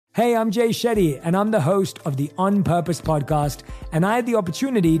Hey, I'm Jay Shetty, and I'm the host of the On Purpose podcast, and I had the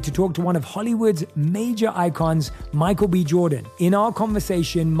opportunity to talk to one of Hollywood's major icons, Michael B. Jordan. In our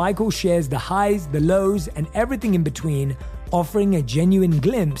conversation, Michael shares the highs, the lows, and everything in between, offering a genuine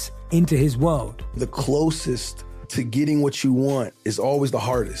glimpse into his world. The closest to getting what you want is always the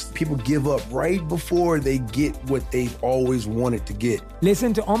hardest. People give up right before they get what they've always wanted to get.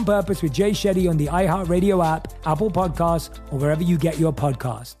 Listen to On Purpose with Jay Shetty on the iHeartRadio app, Apple Podcasts, or wherever you get your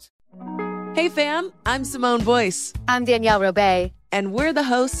podcasts. Hey fam, I'm Simone Boyce. I'm Danielle Robay. And we're the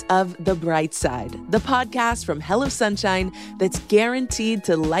hosts of The Bright Side, the podcast from Hello Sunshine that's guaranteed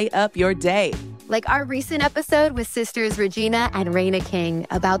to light up your day. Like our recent episode with sisters Regina and Raina King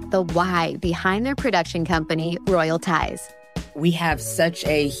about the why behind their production company, Royal Ties. We have such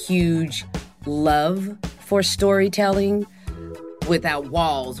a huge love for storytelling without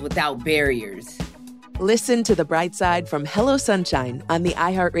walls, without barriers. Listen to The Bright Side from Hello Sunshine on the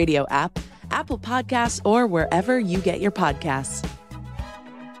iHeartRadio app, Apple Podcasts, or wherever you get your podcasts.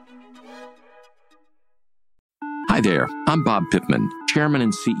 Hi there, I'm Bob Pittman, Chairman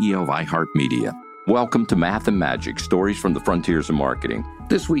and CEO of iHeartMedia. Welcome to Math and Magic, Stories from the Frontiers of Marketing.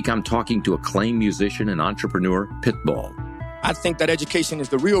 This week I'm talking to acclaimed musician and entrepreneur, Pitbull. I think that education is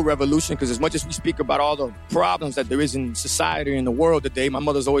the real revolution, because as much as we speak about all the problems that there is in society and the world today, my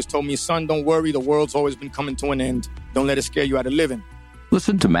mother's always told me, son, don't worry, the world's always been coming to an end. Don't let it scare you out of living.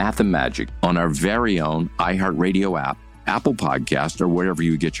 Listen to Math and Magic on our very own iHeartRadio app, Apple Podcast, or wherever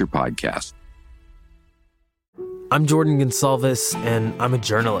you get your podcasts. I'm Jordan Gonsalves, and I'm a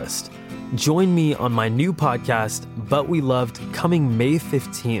journalist. Join me on my new podcast, But We Loved, coming May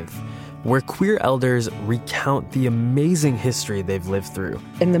 15th, where queer elders recount the amazing history they've lived through.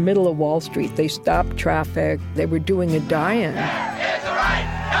 In the middle of Wall Street, they stopped traffic. They were doing a die-in.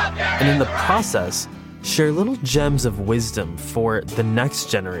 And in the process, share little gems of wisdom for the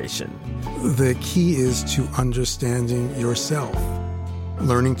next generation. The key is to understanding yourself,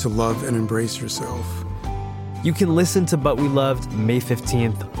 learning to love and embrace yourself. You can listen to But We Loved May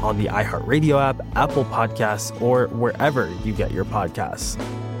 15th on the iHeartRadio app, Apple Podcasts, or wherever you get your podcasts.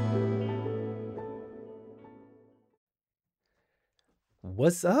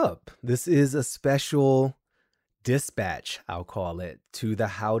 What's up? This is a special dispatch, I'll call it, to the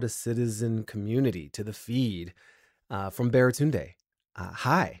How to Citizen community, to the feed from Baratunde.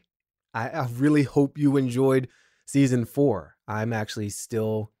 Hi. I really hope you enjoyed season 4. I'm actually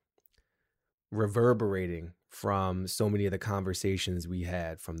still reverberating from so many of the conversations we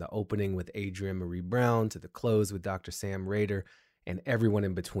had, from the opening with Adrienne Marie Brown to the close with Dr. Sam Rader and everyone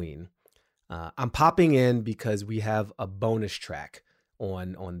in between. I'm popping in because we have a bonus track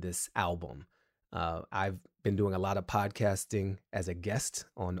on this album. I've been doing a lot of podcasting as a guest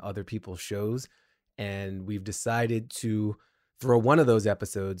on other people's shows, and we've decided to throw one of those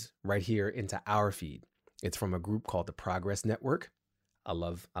episodes right here into our feed. It's from a group called the Progress Network. I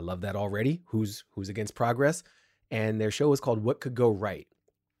love that already. Who's against progress? And their show is called What Could Go Right.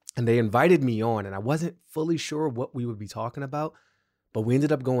 And they invited me on, and I wasn't fully sure what we would be talking about, but we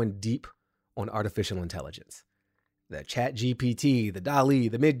ended up going deep on artificial intelligence. The Chat GPT, the DALL-E,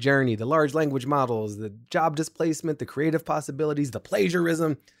 the Mid-Journey, the large language models, the job displacement, the creative possibilities, the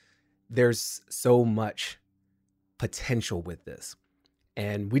plagiarism. There's so much potential with this.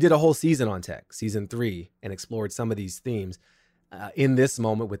 And we did a whole season on tech, season 3, and explored some of these themes. In this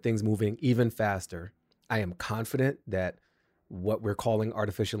moment, with things moving even faster, I am confident that what we're calling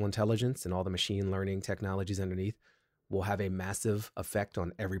artificial intelligence and all the machine learning technologies underneath will have a massive effect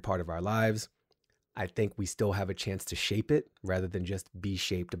on every part of our lives. I think we still have a chance to shape it rather than just be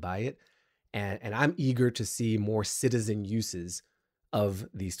shaped by it. And I'm eager to see more citizen uses of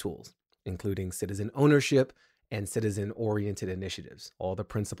these tools, including citizen ownership and citizen-oriented initiatives. All the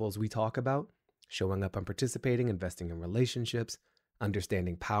principles we talk about: showing up and participating, investing in relationships,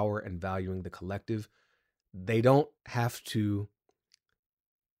 understanding power and valuing the collective. They don't have to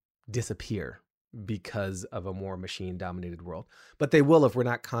disappear because of a more machine-dominated world, but they will if we're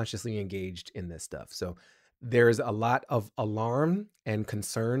not consciously engaged in this stuff. So there's a lot of alarm and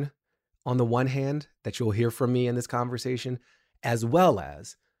concern on the one hand that you'll hear from me in this conversation, as well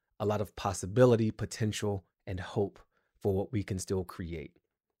as a lot of possibility, potential, and hope for what we can still create.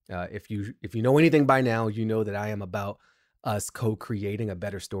 If you know anything by now, you know that I am about us co-creating a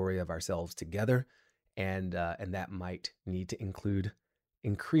better story of ourselves together, and that might need to include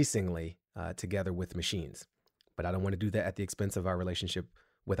increasingly together with machines. But I don't want to do that at the expense of our relationship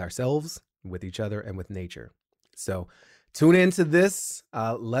with ourselves, with each other, and with nature. So tune into this.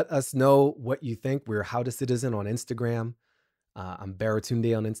 Let us know what you think. We're How to Citizen on Instagram. I'm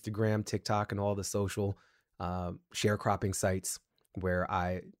Baratunde on Instagram, TikTok, and all the social sharecropping sites. where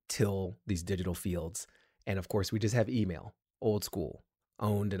I till these digital fields. And of course, we just have email, old school,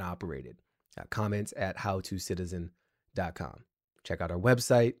 owned and operated. Comments at howtocitizen.com. Check out our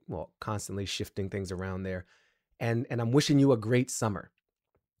website. We're constantly shifting things around there. And I'm wishing you a great summer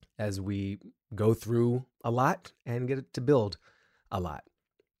as we go through a lot and get to build a lot.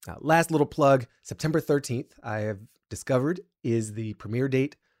 Last little plug, September 13th, I have discovered is the premiere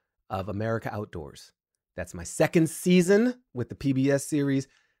date of America Outdoors. That's my second season with the PBS series.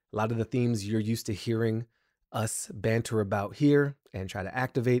 A lot of the themes you're used to hearing us banter about here and try to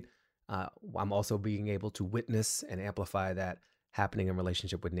activate. I'm also being able to witness and amplify that happening in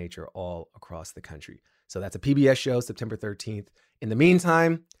relationship with nature all across the country. So that's a PBS show, September 13th. In the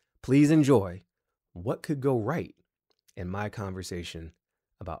meantime, please enjoy what could go right in my conversation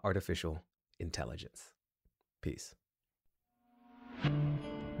about artificial intelligence. Peace.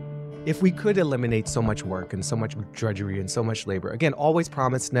 If we could eliminate so much work and so much drudgery and so much labor, again, always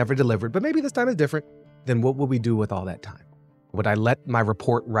promised, never delivered, but maybe this time is different, then what would we do with all that time? Would I let my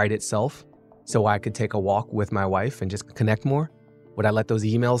report write itself so I could take a walk with my wife and just connect more? Would I let those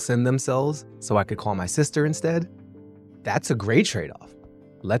emails send themselves so I could call my sister instead? That's a great trade-off.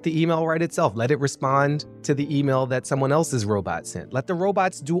 Let the email write itself. Let it respond to the email that someone else's robot sent. Let the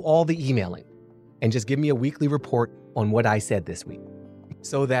robots do all the emailing and just give me a weekly report on what I said this week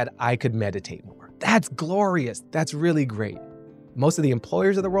so that I could meditate more. That's glorious. That's really great. Most of the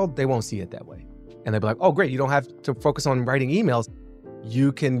employers of the world, they won't see it that way. And they'll be like, oh, great, you don't have to focus on writing emails.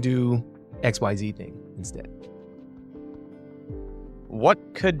 You can do XYZ thing instead.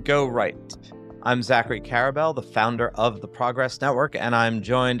 What could go right? I'm Zachary Karabell, the founder of the Progress Network, and I'm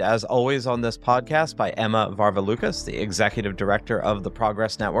joined, as always, on this podcast by Emma Varvaloucas, the executive director of the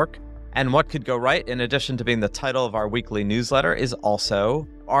Progress Network. And what could go right, in addition to being the title of our weekly newsletter, is also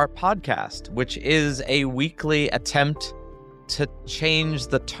our podcast, which is a weekly attempt to change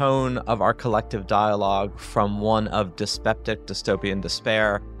the tone of our collective dialogue from one of dyspeptic, dystopian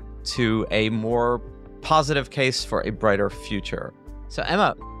despair to a more positive case for a brighter future. So,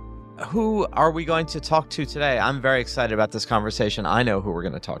 Emma, who are we going to talk to today? I'm very excited about this conversation. I know who we're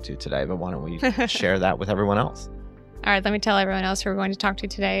going to talk to today, but why don't we share that with everyone else? All right, let me tell everyone else who we're going to talk to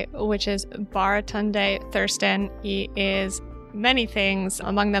today, which is Baratunde Thurston. He is many things,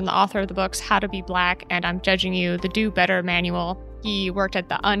 among them the author of the books How to Be Black and I'm Judging You, the Do Better Manual. He worked at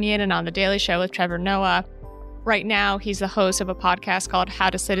The Onion and on The Daily Show with Trevor Noah. Right now, he's the host of a podcast called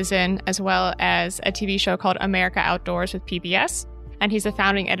How to Citizen, as well as a TV show called America Outdoors with PBS. And he's the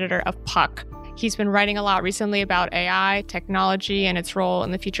founding editor of Puck. He's been writing a lot recently about AI, technology, and its role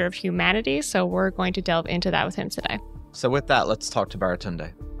in the future of humanity. So we're going to delve into that with him today. So with that, let's talk to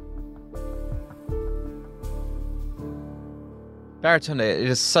Baratunde. Baratunde, it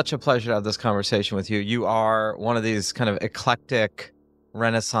is such a pleasure to have this conversation with you. You are one of these kind of eclectic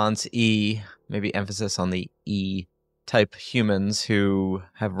Renaissance-y, maybe emphasis on the E type humans who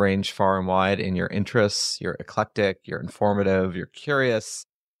have ranged far and wide in your interests. You're eclectic, you're informative, you're curious,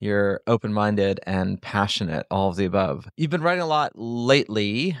 you're open-minded and passionate, all of the above. You've been writing a lot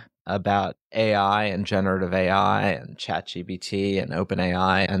lately about AI and generative AI and ChatGPT and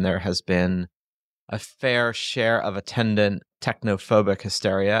OpenAI, and there has been a fair share of attendant technophobic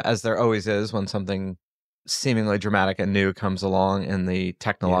hysteria, as there always is when something seemingly dramatic and new comes along in the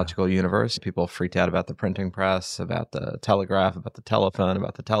technological universe. People freaked out about the printing press, about the telegraph, about the telephone,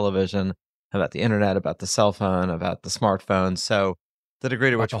 about the television, about the internet, about the cell phone, about the smartphone. So the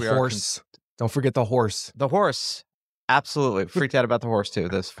degree to which we horse. Don't forget the horse. The horse. Absolutely. Freaked out about the horse too.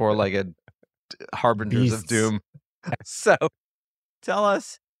 This four-legged harbingers of doom. So tell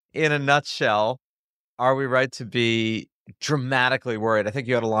us in a nutshell, are we right to be dramatically worried? I think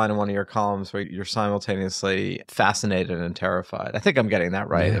you had a line in one of your columns where you're simultaneously fascinated and terrified. I think I'm getting that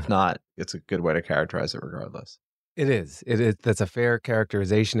right. Yeah. If not, it's a good way to characterize it regardless. It is. That's a fair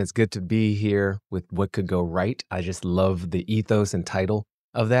characterization. It's good to be here with what could go right. I just love the ethos and title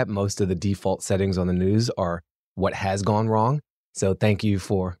of that. Most of the default settings on the news are what has gone wrong. So thank you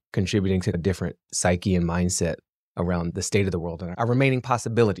for contributing to a different psyche and mindset around the state of the world and our remaining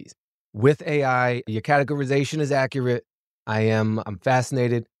possibilities. With AI, your categorization is accurate. I'm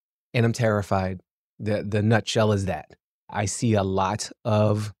fascinated and I'm terrified. The nutshell is that. I see a lot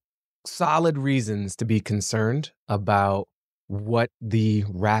of solid reasons to be concerned about what the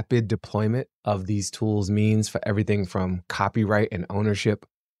rapid deployment of these tools means for everything from copyright and ownership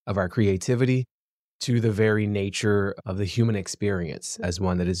of our creativity to the very nature of the human experience as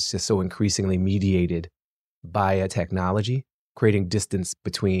one that is just so increasingly mediated by a technology, creating distance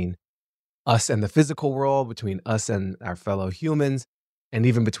between us and the physical world, between us and our fellow humans, and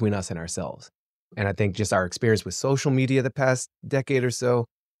even between us and ourselves. And I think just our experience with social media the past decade or so,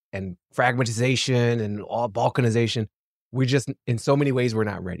 and fragmentization and all balkanization, we just, in so many ways, we're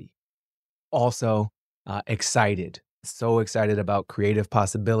not ready. Also, excited, so excited about creative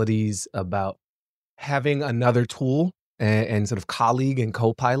possibilities, about having another tool and sort of colleague and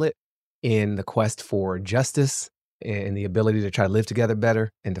co-pilot in the quest for justice and the ability to try to live together better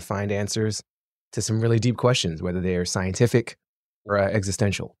and to find answers to some really deep questions, whether they are scientific or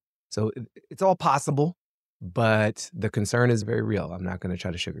existential. So it's all possible, but the concern is very real. I'm not going to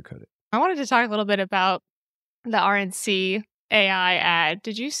try to sugarcoat it. I wanted to talk a little bit about the RNC AI ad.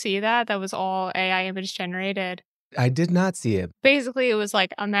 Did you see that? That was all AI image generated. I did not see it. Basically, it was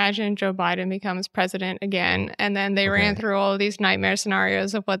like, imagine Joe Biden becomes president again. And then they ran through all of these nightmare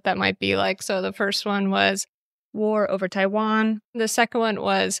scenarios of what that might be like. So the first one was war over Taiwan. The second one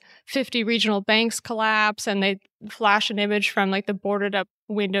was 50 regional banks collapse. And they flashed an image from like the boarded up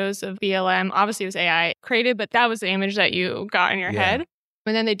windows of BLM. Obviously, it was AI created, but that was the image that you got in your head.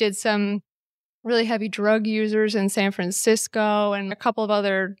 And then they did some really heavy drug users in San Francisco and a couple of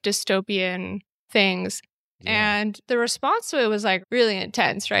other dystopian things. And the response to it was like really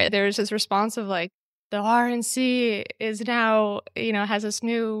intense, right? There was this response of like, the RNC is now, has this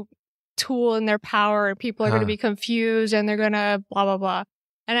new tool in their power and people are going to be confused and they're going to blah, blah, blah.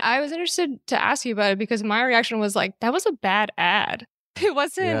 And I was interested to ask you about it because my reaction was like, that was a bad ad. It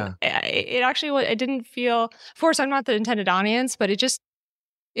wasn't, it didn't feel, of course, I'm not the intended audience, but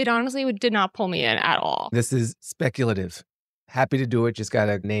it honestly did not pull me in at all. This is speculative. Happy to do it. Just got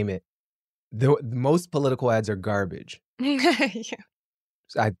to name it. The most political ads are garbage.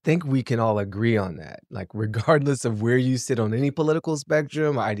 So I think we can all agree on that. Like, regardless of where you sit on any political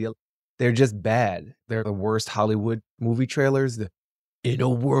spectrum or ideal, they're just bad. They're the worst Hollywood movie trailers. In a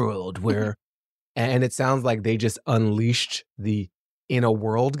world where, and it sounds like they just unleashed the in a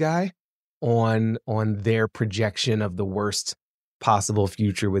world guy on their projection of the worst possible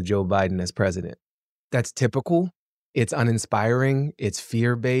future with Joe Biden as president. That's typical. It's uninspiring. It's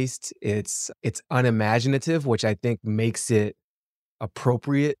fear-based. It's unimaginative, which I think makes it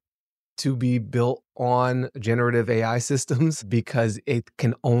appropriate to be built on generative AI systems because it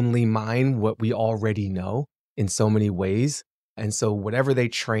can only mine what we already know in so many ways. And so whatever they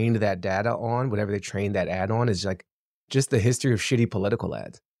trained that data on, whatever they trained that ad on is like just the history of shitty political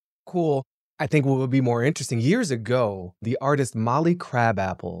ads. Cool. I think what would be more interesting, years ago, the artist Molly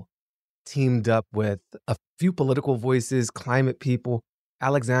Crabapple teamed up with a few political voices, climate people.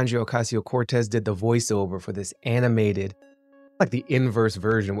 Alexandria Ocasio-Cortez did the voiceover for this animated, like the inverse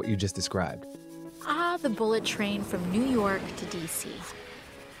version of what you just described. The bullet train from New York to DC.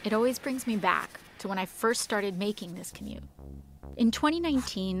 It always brings me back to when I first started making this commute. In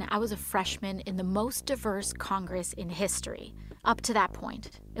 2019, I was a freshman in the most diverse Congress in history. Up to that point,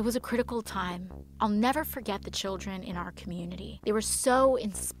 it was a critical time. I'll never forget the children in our community. They were so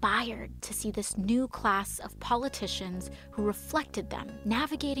inspired to see this new class of politicians who reflected them,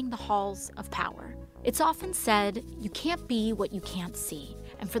 navigating the halls of power. It's often said, you can't be what you can't see.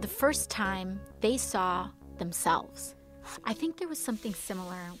 And for the first time, they saw themselves. I think there was something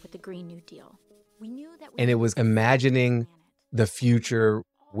similar with the Green New Deal. We knew that and it was imagining the future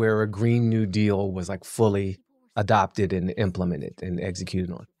where a Green New Deal was like fully adopted and implemented and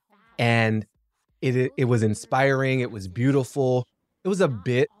executed on. And it was inspiring. It was beautiful. It was a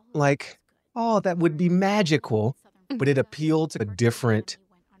bit like, oh, that would be magical, but it appealed to a different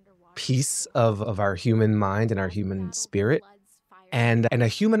piece of our human mind and our human spirit. And a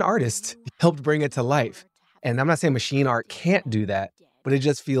human artist helped bring it to life. And I'm not saying machine art can't do that, but it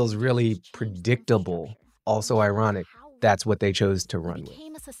just feels really predictable. Also ironic. That's what they chose to run with.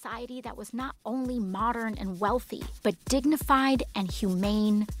 Became a society that was not only modern and wealthy, but dignified and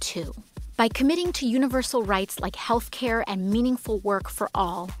humane too. By committing to universal rights like healthcare and meaningful work for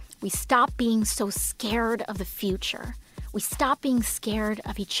all, we stop being so scared of the future. We stop being scared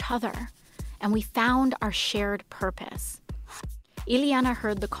of each other, and we found our shared purpose. Ileana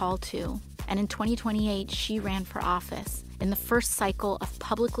heard the call too, and in 2028, she ran for office in the first cycle of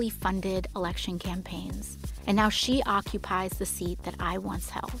publicly funded election campaigns. And now she occupies the seat that I once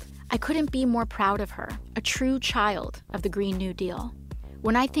held. I couldn't be more proud of her, a true child of the Green New Deal.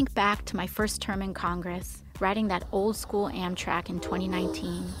 When I think back to my first term in Congress, riding that old school Amtrak in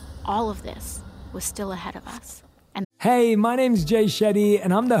 2019, all of this was still ahead of us. Hey, my name's Jay Shetty,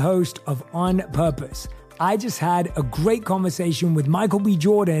 and I'm the host of On Purpose. I just had a great conversation with Michael B.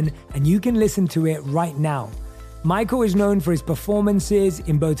 Jordan, and you can listen to it right now. Michael is known for his performances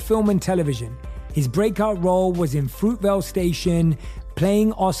in both film and television. His breakout role was in Fruitvale Station,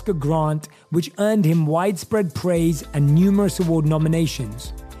 playing Oscar Grant, which earned him widespread praise and numerous award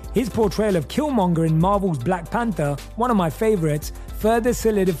nominations. His portrayal of Killmonger in Marvel's Black Panther, one of my favorites, further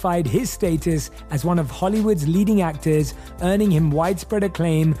solidified his status as one of Hollywood's leading actors, earning him widespread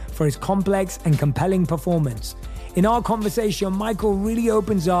acclaim for his complex and compelling performance. In our conversation, Michael really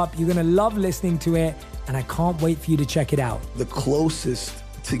opens up. You're going to love listening to it, and I can't wait for you to check it out. The closest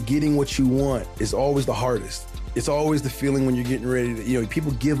to getting what you want is always the hardest. It's always the feeling when you're getting ready to,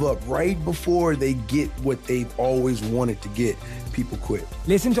 people give up right before they get what they've always wanted to get. People quit.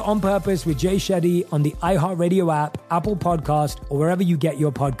 Listen to On Purpose with Jay Shetty on the iHeartRadio app, Apple Podcast, or wherever you get your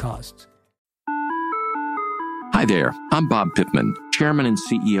podcasts. Hi there, I'm Bob Pittman, Chairman and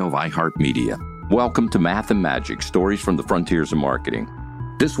CEO of iHeartMedia. Welcome to Math and Magic, Stories from the Frontiers of Marketing.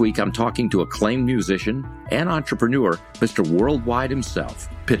 This week, I'm talking to acclaimed musician and entrepreneur, Mr. Worldwide himself,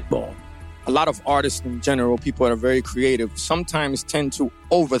 Pitbull. A lot of artists in general, people that are very creative, sometimes tend to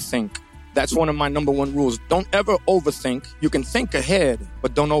overthink. That's one of my number one rules. Don't ever overthink. You can think ahead,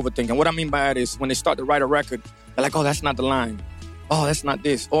 but don't overthink. And what I mean by that is when they start to write a record, they're like, oh, that's not the line. Oh, that's not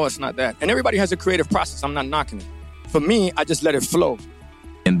this. Oh, it's not that. And everybody has a creative process. I'm not knocking it. For me, I just let it flow.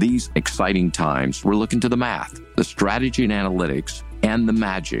 In these exciting times, we're looking to the math, the strategy and analytics, and the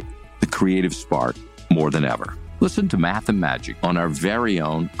magic, the creative spark, more than ever. Listen to Math and Magic on our very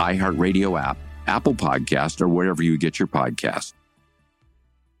own iHeartRadio app, Apple Podcast, or wherever you get your podcasts.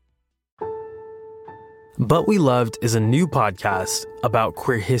 But We Loved is a new podcast about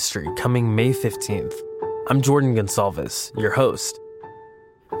queer history coming May 15th. I'm Jordan Gonsalves, your host.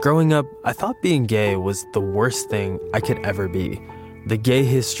 Growing up, I thought being gay was the worst thing I could ever be. The gay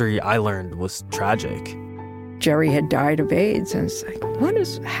history I learned was tragic. Jerry had died of AIDS, and it's like, what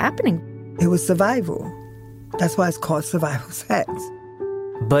is happening? It was survival. That's why it's called survival sex.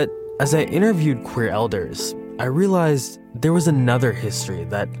 But as I interviewed queer elders, I realized there was another history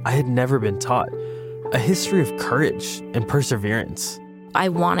that I had never been taught, a history of courage and perseverance. I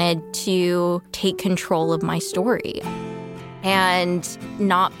wanted to take control of my story and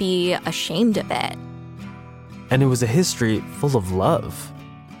not be ashamed of it. And it was a history full of love.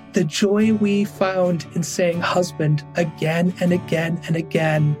 The joy we found in saying husband again and again and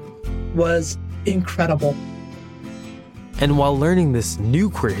again was incredible. And while learning this new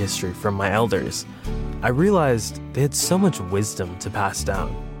queer history from my elders, I realized they had so much wisdom to pass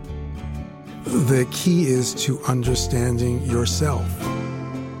down. The key is to understanding yourself,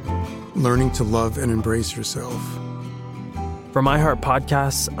 learning to love and embrace yourself. From iHeart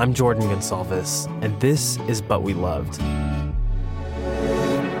Podcasts, I'm Jordan Gonsalves, and this is But We Loved.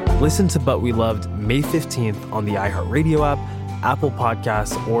 Listen to But We Loved May 15th on the iHeartRadio app, Apple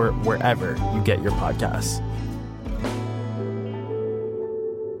Podcasts, or wherever you get your podcasts.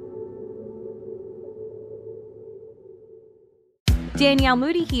 Danielle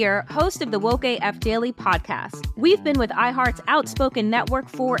Moody here, host of the Woke AF Daily podcast. We've been with iHeart's Outspoken Network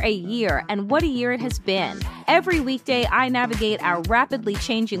for a year, and what a year it has been. Every weekday, I navigate our rapidly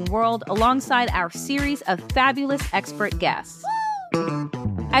changing world alongside our series of fabulous expert guests.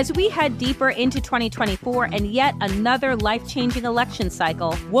 As we head deeper into 2024 and yet another life-changing election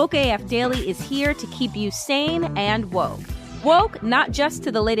cycle, Woke AF Daily is here to keep you sane and woke. Woke not just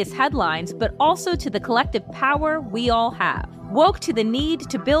to the latest headlines, but also to the collective power we all have. Woke to the need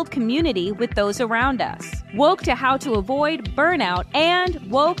to build community with those around us. Woke to how to avoid burnout, and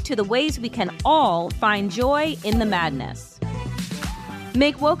woke to the ways we can all find joy in the madness.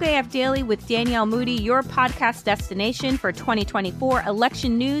 Make Woke AF Daily with Danielle Moody your podcast destination for 2024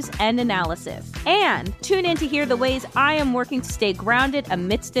 election news and analysis. And tune in to hear the ways I am working to stay grounded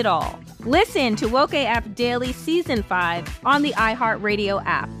amidst it all. Listen to Woke AF Daily Season 5 on the iHeartRadio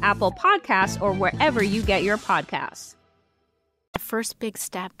app, Apple Podcasts, or wherever you get your podcasts. The first big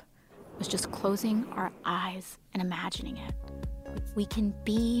step was just closing our eyes and imagining it. We can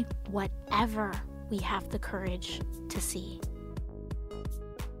be whatever we have the courage to see.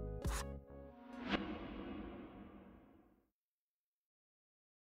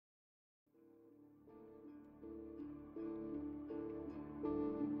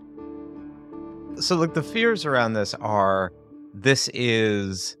 So, look, the fears around this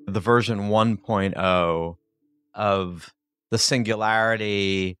is the version 1.0 of the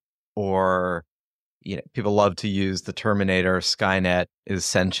singularity, or, people love to use the Terminator, Skynet is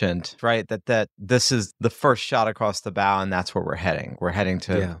sentient, right? That this is the first shot across the bow, and that's where we're heading. We're heading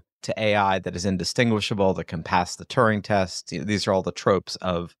to AI that is indistinguishable, that can pass the Turing test. These are all the tropes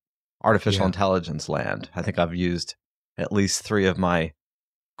of artificial intelligence land. I think I've used at least 3 of my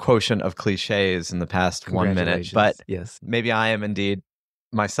quotient of cliches in the past 1 minute, but yes, maybe I am indeed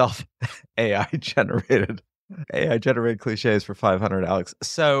myself AI generated cliches for 500, Alex.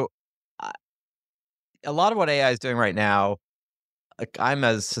 So a lot of what AI is doing right now I'm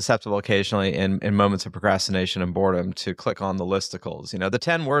as susceptible occasionally in moments of procrastination and boredom to click on the listicles, the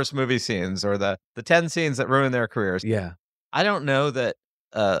 10 worst movie scenes or the 10 scenes that ruin their careers. Yeah. I don't know that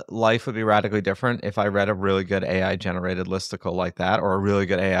life would be radically different if I read a really good AI generated listicle like that, or a really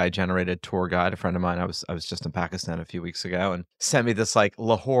good AI generated tour guide. A friend of mine, I was just in Pakistan a few weeks ago, and sent me this like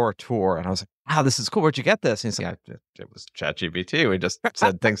Lahore tour, and I was like, "Wow, this is cool. Where'd you get this?" And he's like, "It was ChatGPT. We just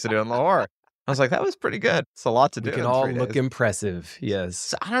said things to do in Lahore." I was like, "That was pretty good. It's a lot to do." We can in all 3 look days. impressive. Yes.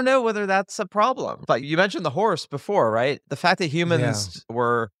 So I don't know whether that's a problem. But you mentioned the horse before, right? The fact that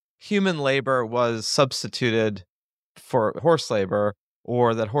human labor was substituted for horse labor,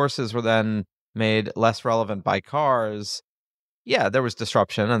 or that horses were then made less relevant by cars. Yeah, there was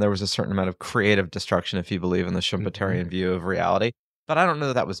disruption, and there was a certain amount of creative destruction, if you believe in the Schumpeterian view of reality. But I don't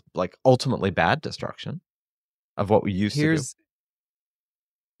know that was like ultimately bad destruction of what we used to do.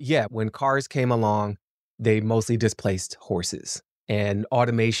 Yeah, when cars came along, they mostly displaced horses. And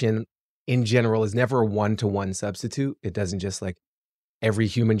automation in general is never a one-to-one substitute. It doesn't just like every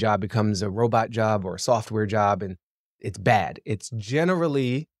human job becomes a robot job or a software job, and it's bad. It's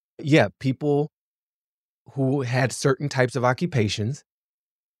generally, people who had certain types of occupations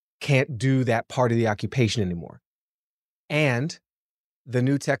can't do that part of the occupation anymore. And the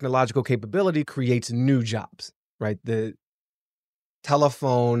new technological capability creates new jobs, right? The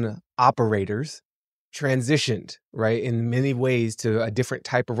telephone operators transitioned, right, in many ways to a different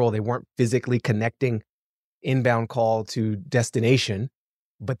type of role. They weren't physically connecting inbound call to destination,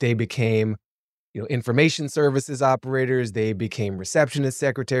 but they became information services operators, they became receptionist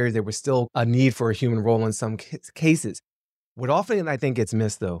secretaries. There was still a need for a human role in some cases. What often I think gets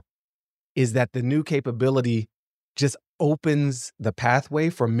missed, though, is that the new capability just opens the pathway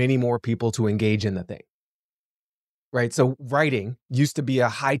for many more people to engage in the thing, right? So writing used to be a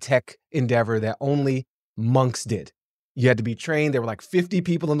high-tech endeavor that only monks did. You had to be trained. There were like 50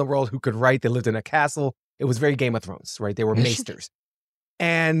 people in the world who could write. They lived in a castle. It was very Game of Thrones, right? They were maesters.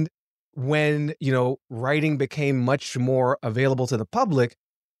 And when, writing became much more available to the public,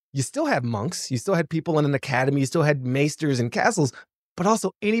 you still had monks, you still had people in an academy, you still had maesters and castles, but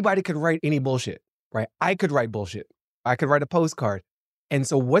also anybody could write any bullshit, right? I could write bullshit. I could write a postcard. And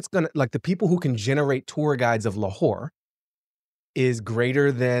so the people who can generate tour guides of Lahore is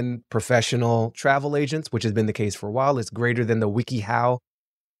greater than professional travel agents, which has been the case for a while. It's greater than the WikiHow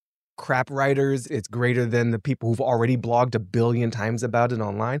crap writers. It's greater than the people who've already blogged 1 billion times about it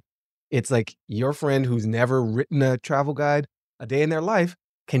online. It's like your friend who's never written a travel guide a day in their life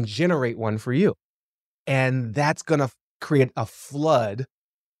can generate one for you. And that's going to create a flood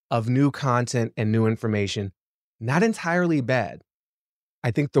of new content and new information. Not entirely bad.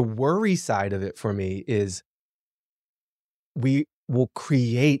 I think the worry side of it for me is we've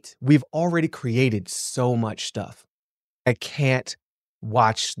already created so much stuff. I can't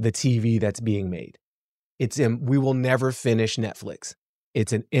watch the TV that's being made. We will never finish Netflix.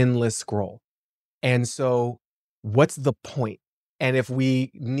 It's an endless scroll. And so what's the point? And if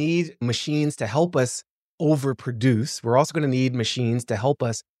we need machines to help us overproduce, we're also going to need machines to help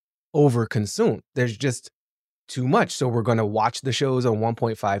us overconsume. There's just too much. So we're going to watch the shows on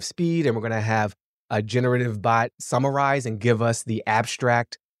 1.5 speed, and we're going to have a generative bot summarize and give us the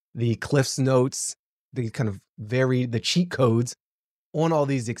abstract, the Cliff's notes, the kind of the cheat codes on all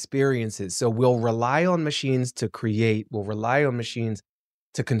these experiences. So we'll rely on machines to create, we'll rely on machines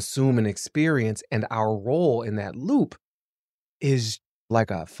to consume an experience, and our role in that loop is like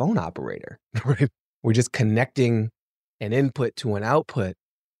a phone operator, right? We're just connecting an input to an output,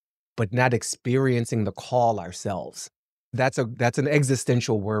 but not experiencing the call ourselves. That's an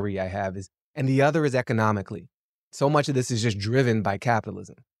existential worry I have. And the other is economically. So much of this is just driven by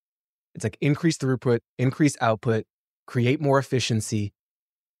capitalism. It's like increase throughput, increase output, create more efficiency.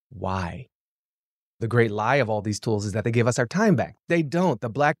 Why? The great lie of all these tools is that they give us our time back. They don't. The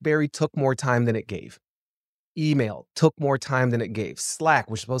BlackBerry took more time than it gave. Email took more time than it gave. Slack,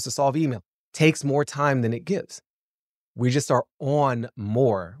 which is supposed to solve email, takes more time than it gives. We just are on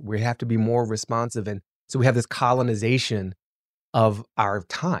more. We have to be more responsive. And so we have this colonization of our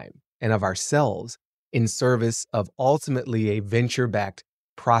time and of ourselves in service of ultimately a venture-backed,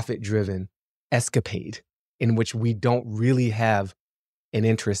 profit-driven escapade in which we don't really have an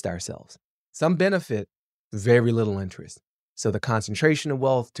interest ourselves. Some benefit, very little interest. So the concentration of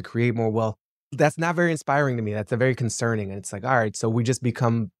wealth to create more wealth, that's not very inspiring to me. That's very concerning. And it's like, all right, so we just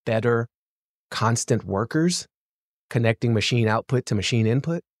become better, constant workers, connecting machine output to machine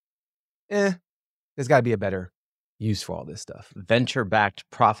input. There's got to be a better use for all this stuff. Venture-backed,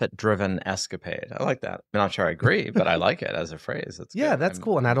 profit-driven escapade. I like that. I'm not sure I agree, but I like it as a phrase. That's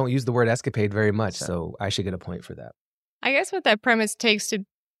cool. And I don't use the word escapade very much, so I should get a point for that. I guess what that premise takes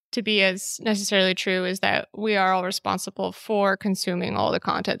to be as necessarily true is that we are all responsible for consuming all the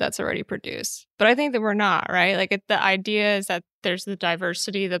content that's already produced. But I think that we're not, right? Like the idea is that there's the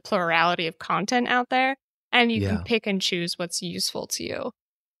diversity, the plurality of content out there, and you can pick and choose what's useful to you.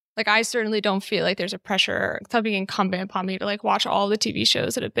 Like I certainly don't feel like there's a pressure, something incumbent upon me to like watch all the TV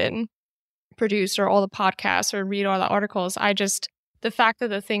shows that have been produced or all the podcasts or read all the articles. The fact that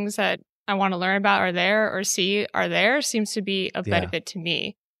the things that I want to learn about are there or see are there seems to be a benefit to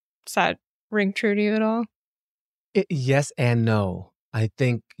me. Does that ring true to you at all? Yes and no. I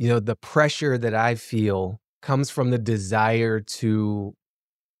think, the pressure that I feel comes from the desire to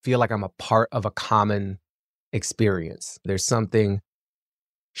feel like I'm a part of a common experience. There's something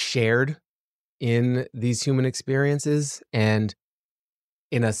shared in these human experiences. And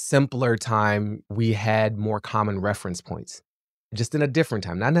in a simpler time, we had more common reference points. Just in a different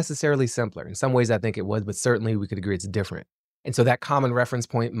time, not necessarily simpler. In some ways, I think it was, but certainly we could agree it's different. And so that common reference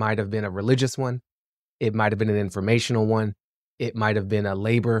point might have been a religious one. It might have been an informational one. It might have been a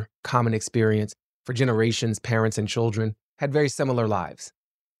labor common experience. For generations, parents and children had very similar lives.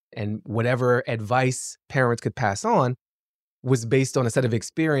 And whatever advice parents could pass on was based on a set of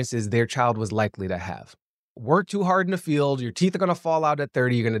experiences their child was likely to have. Work too hard in the field, your teeth are going to fall out at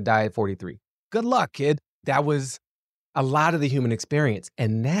 30, you're going to die at 43. Good luck, kid. That was a lot of the human experience.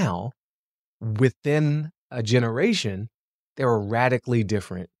 And now, within a generation, there are radically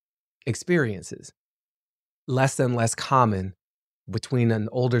different experiences, less and less common between an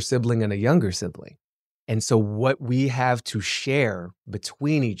older sibling and a younger sibling. And so what we have to share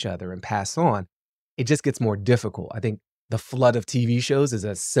between each other and pass on, it just gets more difficult. I think the flood of TV shows is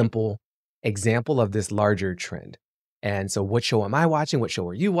a simple example of this larger trend. And so what show am I watching? What show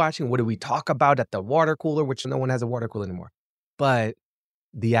are you watching? What do we talk about at the water cooler, which no one has a water cooler anymore? But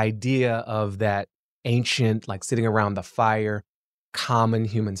the idea of that ancient, like sitting around the fire, common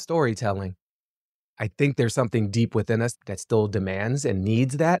human storytelling, I think there's something deep within us that still demands and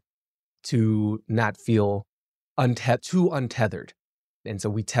needs that to not feel too untethered. And so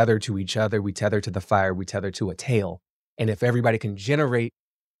we tether to each other, we tether to the fire, we tether to a tale. And if everybody can generate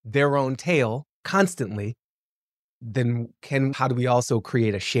their own tale constantly, then how do we also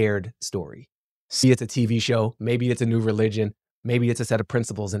create a shared story? See, it's a TV show, maybe it's a new religion, maybe it's a set of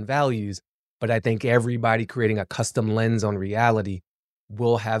principles and values, but I think everybody creating a custom lens on reality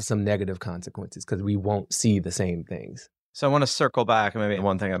will have some negative consequences because we won't see the same things. So I want to circle back. Maybe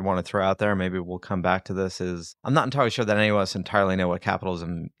one thing I'd want to throw out there, maybe we'll come back to this, is I'm not entirely sure that any of us entirely know what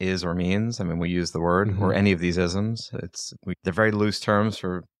capitalism is or means. I mean, we use the word or any of these isms. They're very loose terms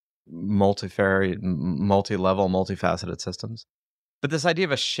for multi-level, multifaceted systems. But this idea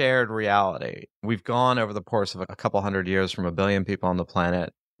of a shared reality, we've gone over the course of a couple hundred years from 1 billion people on the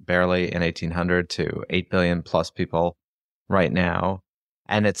planet, barely in 1800, to 8 billion plus people right now.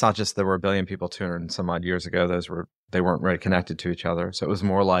 And it's not just there were 1 billion people 200 and some odd years ago. They weren't really connected to each other. So it was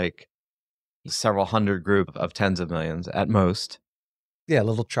more like several hundred group of tens of millions at most. Yeah,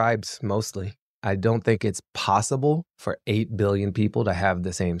 little tribes mostly. I don't think it's possible for 8 billion people to have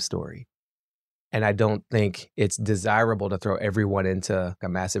the same story. And I don't think it's desirable to throw everyone into a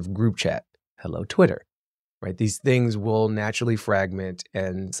massive group chat. Hello, Twitter, right? These things will naturally fragment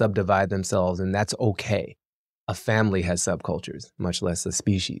and subdivide themselves, and that's okay. A family has subcultures, much less a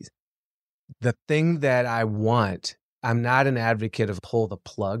species. The thing that I want, I'm not an advocate of pull the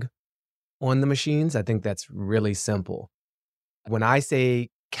plug on the machines. I think that's really simple. When I say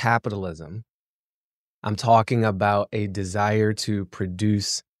capitalism, I'm talking about a desire to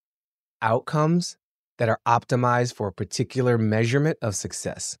produce outcomes that are optimized for a particular measurement of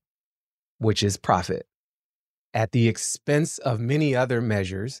success, which is profit, at the expense of many other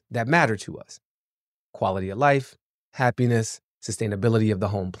measures that matter to us. Quality of life, happiness, sustainability of the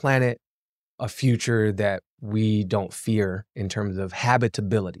home planet, a future that we don't fear in terms of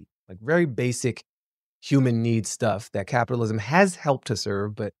habitability, like very basic human needs stuff that capitalism has helped to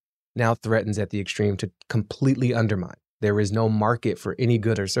serve, but now threatens at the extreme to completely undermine. There is no market for any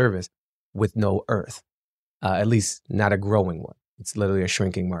good or service with no earth, at least not a growing one. It's literally a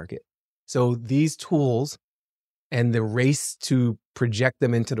shrinking market. So these tools and the race to project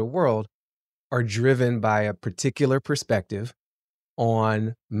them into the world are driven by a particular perspective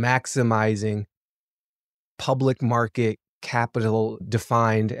on maximizing public market capital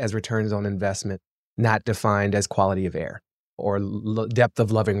defined as returns on investment, not defined as quality of air or depth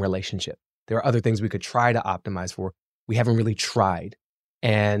of loving relationship. There are other things we could try to optimize for. We haven't really tried.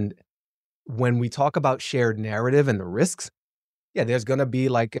 And when we talk about shared narrative and the risks, yeah, there's going to be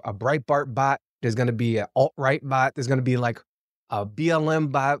like a Breitbart bot. There's going to be an alt-right bot. There's going to be like a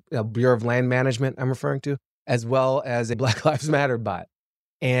BLM bot, a Bureau of Land Management I'm referring to. as well as a Black Lives Matter bot.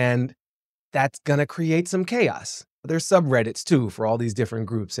 And that's going to create some chaos. There's subreddits too for all these different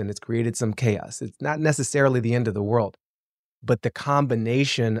groups, and it's created some chaos. It's not necessarily the end of the world, but the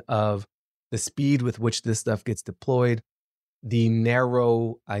combination of the speed with which this stuff gets deployed, the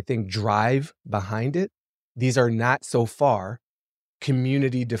narrow, I think, drive behind it, these are not so far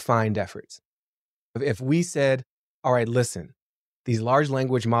community-defined efforts. If we said, all right, listen, these large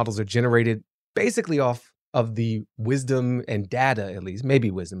language models are generated basically off of the wisdom and data, at least, maybe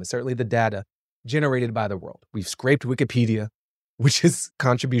wisdom, but certainly the data generated by the world. We've scraped Wikipedia, which is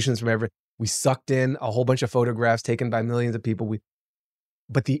contributions from we sucked in a whole bunch of photographs taken by millions of people.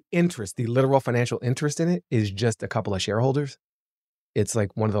 But the interest, the literal financial interest in it is just a couple of shareholders. It's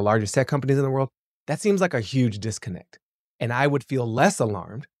like one of the largest tech companies in the world. That seems like a huge disconnect. And I would feel less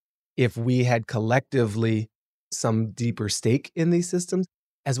alarmed if we had collectively some deeper stake in these systems,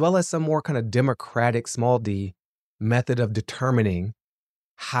 as well as some more kind of democratic, small d, method of determining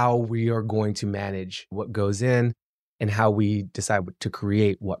how we are going to manage what goes in and how we decide to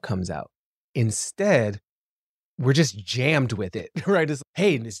create what comes out. Instead, we're just jammed with it, right? It's,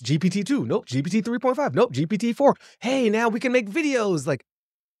 hey, it's GPT-2. Nope, GPT 3.5. Nope, GPT-4. Hey, now we can make videos. Like,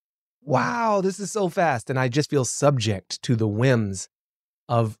 wow, this is so fast. And I just feel subject to the whims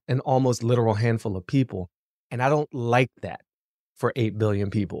of an almost literal handful of people. And I don't like that for 8 billion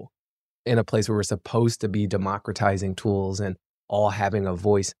people in a place where we're supposed to be democratizing tools and all having a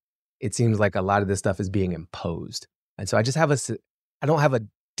voice. It seems like a lot of this stuff is being imposed. And so I don't have a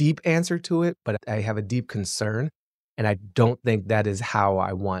deep answer to it, but I have a deep concern. And I don't think that is how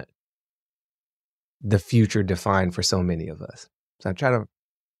I want the future defined for so many of us. So I'm trying to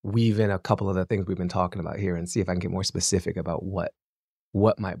weave in a couple of the things we've been talking about here and see if I can get more specific about what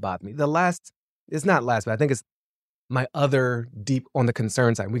might bother me. It's not last, but I think it's my other deep on the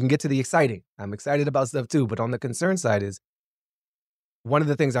concern side. We can get to the exciting. I'm excited about stuff too, but on the concern side is one of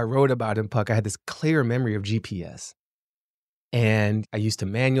the things I wrote about in Puck, I had this clear memory of GPS. And I used to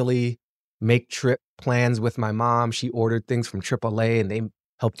manually make trip plans with my mom. She ordered things from AAA and they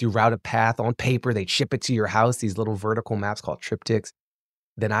helped you route a path on paper. They'd ship it to your house, these little vertical maps called triptychs.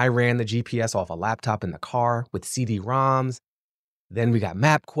 Then I ran the GPS off a laptop in the car with CD-ROMs. Then we got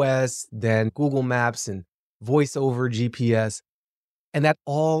MapQuest, then Google Maps and voice over GPS. And that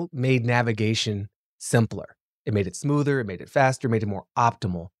all made navigation simpler. It made it smoother, it made it faster, made it more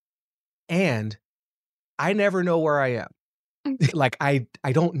optimal. And I never know where I am. Like I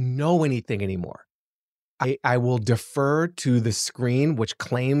don't know anything anymore. I will defer to the screen, which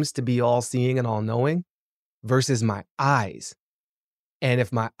claims to be all-seeing and all-knowing, versus my eyes. And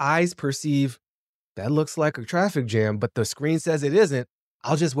if my eyes perceive that looks like a traffic jam, but the screen says it isn't,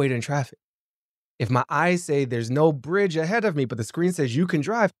 I'll just wait in traffic. If my eyes say there's no bridge ahead of me, but the screen says you can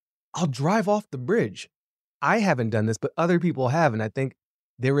drive, I'll drive off the bridge. I haven't done this, but other people have. And I think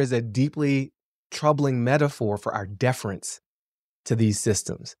there is a deeply troubling metaphor for our deference to these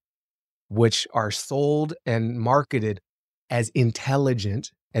systems, which are sold and marketed as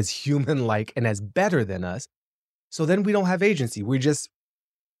intelligent, as human-like, and as better than us. So then we don't have agency.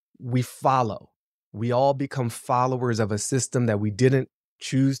 We follow. We all become followers of a system that we didn't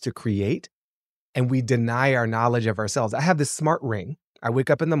choose to create, and we deny our knowledge of ourselves. I have this smart ring. I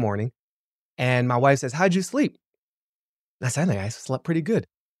wake up in the morning, and my wife says, how'd you sleep? I said, I slept pretty good.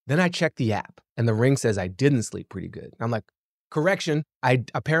 Then I check the app, and the ring says I didn't sleep pretty good. I'm like, correction,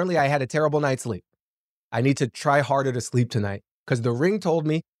 apparently I had a terrible night's sleep. I need to try harder to sleep tonight because the ring told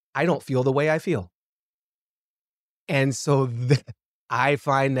me I don't feel the way I feel. And so I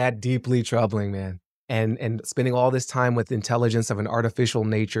find that deeply troubling, man. And spending all this time with intelligence of an artificial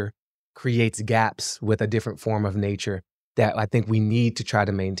nature creates gaps with a different form of nature that I think we need to try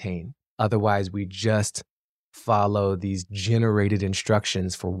to maintain. Otherwise, we just follow these generated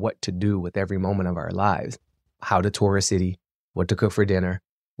instructions for what to do with every moment of our lives. How to tour a city, what to cook for dinner,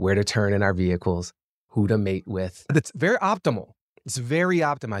 where to turn in our vehicles, who to mate with. It's very optimal. It's very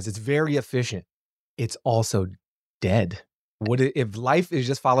optimized. It's very efficient. It's also dead. If life is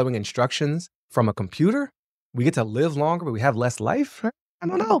just following instructions from a computer, we get to live longer, but we have less life? I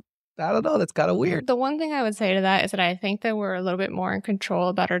don't know. That's kind of weird. The one thing I would say to that is that I think that we're a little bit more in control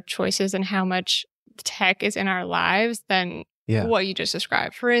about our choices and how much tech is in our lives than what you just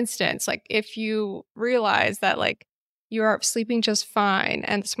described. For instance, like if you realize that like you are sleeping just fine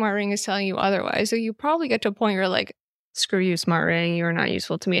and the smart ring is telling you otherwise, so you probably get to a point where you're like, screw you, smart ring, you're not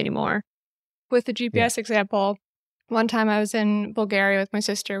useful to me anymore. With the GPS example, one time I was in Bulgaria with my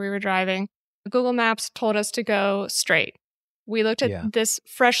sister, we were driving. Google Maps told us to go straight. We looked at this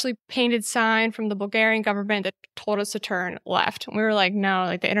freshly painted sign from the Bulgarian government that told us to turn left. And we were like, no,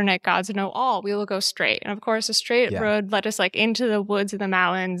 like the internet gods know all. We will go straight. And of course, a straight road led us like into the woods and the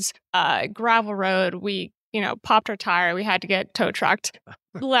mountains. Gravel road, we, popped our tire. We had to get tow trucked.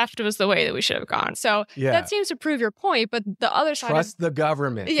 Left was the way that we should have gone. So that seems to prove your point. But the other side Trust the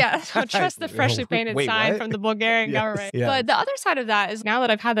government. Yeah. So trust the freshly painted sign from the Bulgarian government. Yeah. But the other side of that is now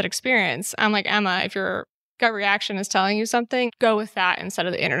that I've had that experience, I'm like, Emma, if your gut reaction is telling you something, go with that instead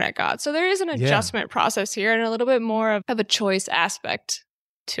of the internet god. So there is an adjustment process here and a little bit more of a choice aspect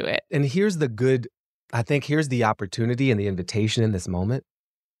to it. And here's the opportunity and the invitation in this moment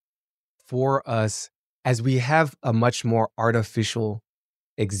for us as we have a much more artificial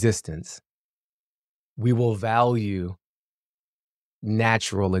existence. We will value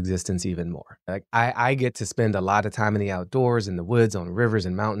natural existence even more. Like I get to spend a lot of time in the outdoors, in the woods, on rivers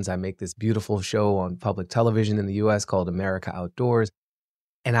and mountains. I make this beautiful show on public television in the US called America Outdoors.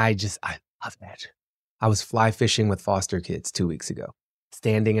 And I love that. I was fly fishing with foster kids 2 weeks ago,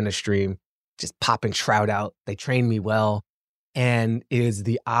 standing in a stream, just popping trout out. They trained me well. And it is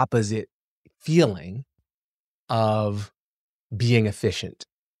the opposite feeling of being efficient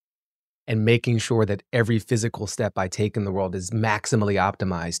and making sure that every physical step I take in the world is maximally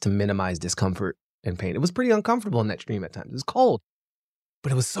optimized to minimize discomfort and pain. It was pretty uncomfortable in that stream at times. It was cold,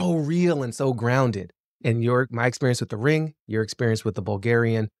 but it was so real and so grounded. And my experience with the ring, your experience with the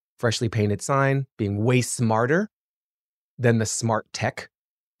Bulgarian freshly painted sign, being way smarter than the smart tech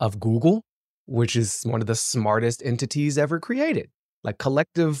of Google, which is one of the smartest entities ever created. Like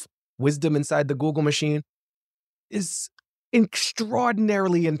collective wisdom inside the Google machine is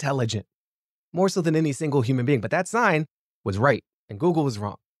extraordinarily intelligent, more so than any single human being. But that sign was right and Google was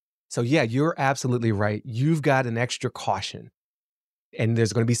wrong. So yeah, you're absolutely right. You've got an extra caution. And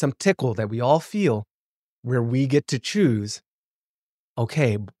there's going to be some tickle that we all feel where we get to choose,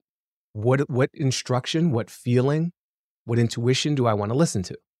 okay, what instruction, what feeling, what intuition do I want to listen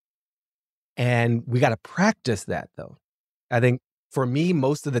to? And we got to practice that though. I think for me,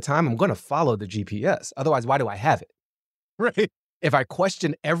 most of the time, I'm going to follow the GPS. Otherwise, why do I have it? Right? If I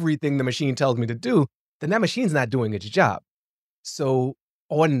question everything the machine tells me to do, then that machine's not doing its job. So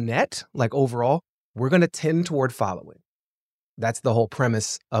on net, like overall, we're going to tend toward following. That's the whole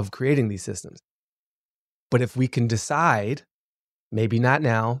premise of creating these systems. But if we can decide, maybe not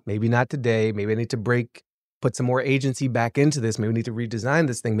now, maybe not today, maybe I need to put some more agency back into this, maybe we need to redesign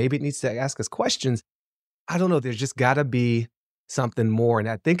this thing, maybe it needs to ask us questions. I don't know, there's just got to be something more. And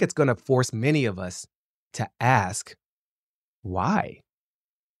I think it's going to force many of us to ask, why?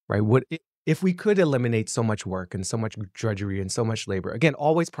 Right? If we could eliminate so much work and so much drudgery and so much labor, again,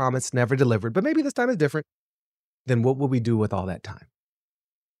 always promised, never delivered, but maybe this time is different, then what would we do with all that time?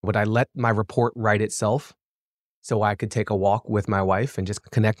 Would I let my report write itself so I could take a walk with my wife and just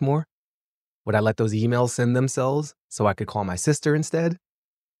connect more? Would I let those emails send themselves so I could call my sister instead?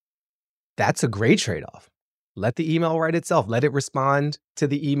 That's a great trade-off. Let the email write itself. Let it respond to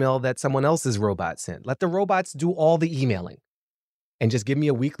the email that someone else's robot sent. Let the robots do all the emailing and just give me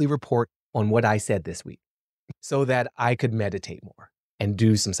a weekly report on what I said this week so that I could meditate more and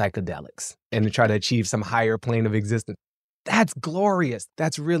do some psychedelics and try to achieve some higher plane of existence. That's glorious.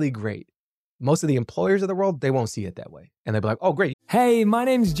 That's really great. Most of the employers of the world, they won't see it that way. And they'll be like, oh, great. Hey, my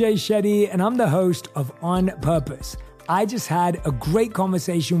name's Jay Shetty, and I'm the host of On Purpose. I just had a great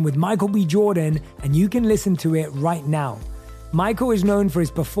conversation with Michael B. Jordan, and you can listen to it right now. Michael is known for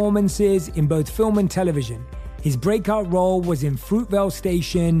his performances in both film and television. His breakout role was in Fruitvale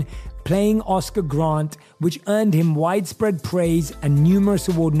Station, playing Oscar Grant, which earned him widespread praise and numerous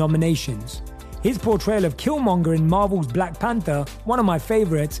award nominations. His portrayal of Killmonger in Marvel's Black Panther, one of my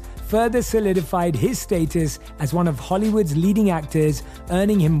favorites, further solidified his status as one of Hollywood's leading actors,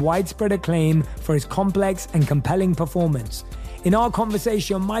 earning him widespread acclaim for his complex and compelling performance. In our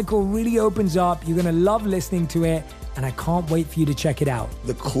conversation, Michael really opens up. You're going to love listening to it, and I can't wait for you to check it out.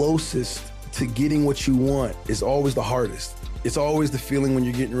 The closest to getting what you want is always the hardest. It's always the feeling when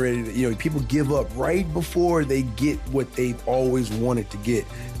you're getting ready to, people give up right before they get what they've always wanted to get.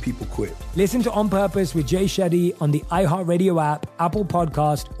 People quit. Listen to On Purpose with Jay Shetty on the iHeartRadio app, Apple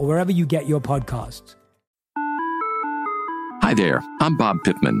Podcast, or wherever you get your podcasts. Hi there, I'm Bob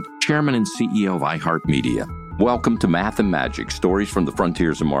Pittman, Chairman and CEO of iHeartMedia. Welcome to Math and Magic, Stories from the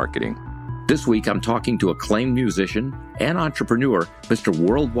Frontiers of Marketing. This week, I'm talking to acclaimed musician and entrepreneur, Mr.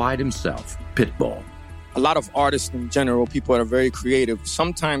 Worldwide himself, Pitbull. A lot of artists in general, people that are very creative,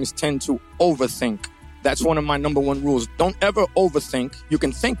 sometimes tend to overthink. That's one of my number one rules. Don't ever overthink. You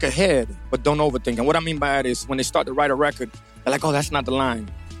can think ahead, but don't overthink. And what I mean by that is when they start to write a record, they're like, oh, that's not the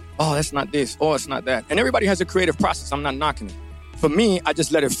line. oh, that's not this, oh, it's not that. And everybody has a creative process. I'm not knocking it. For me, I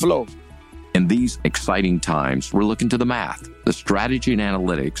just let it flow. In these exciting times, we're looking to the math, the strategy and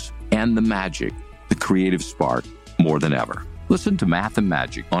analytics, and the magic, the creative spark, more than ever. Listen to Math and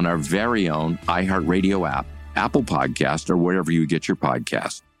Magic on our very own iHeartRadio app, Apple Podcast, or wherever you get your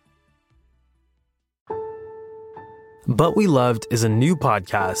podcasts. But We Loved is a new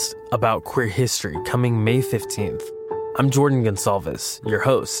podcast about queer history coming May 15th. I'm Jordan Gonsalves, your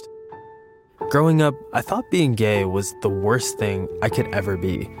host. Growing up, I thought being gay was the worst thing I could ever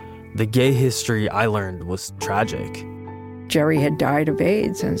be. The gay history I learned was tragic. Jerry had died of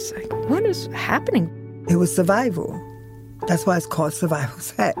AIDS, and it's like, what is happening? It was survival. That's why it's called survival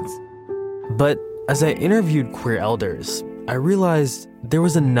sex. But as I interviewed queer elders, I realized there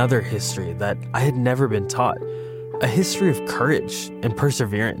was another history that I had never been taught. A history of courage and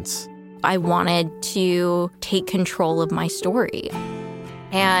perseverance. I wanted to take control of my story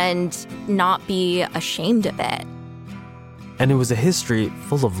and not be ashamed of it. And it was a history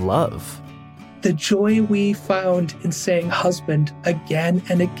full of love. The joy we found in saying husband again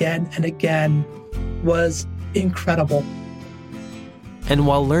and again and again was incredible. And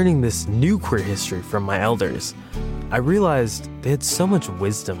while learning this new queer history from my elders, I realized they had so much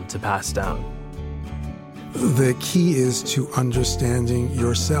wisdom to pass down. The key is to understanding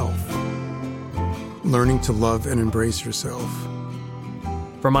yourself, learning to love and embrace yourself.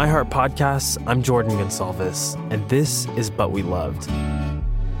 From iHeart Podcasts, I'm Jordan Gonsalves, and this is But We Loved.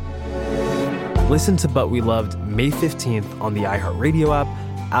 Listen to But We Loved May 15th on the iHeartRadio app,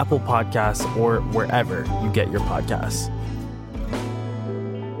 Apple Podcasts, or wherever you get your podcasts.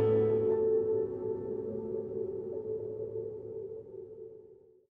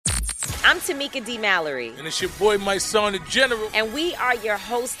 I'm Tamika D. Mallory. And it's your boy, my son, the General. And we are your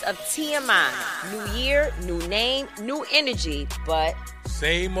hosts of TMI. New year, new name, new energy, but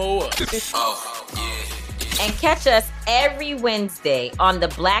same old us. Oh, yeah. And catch us every Wednesday on the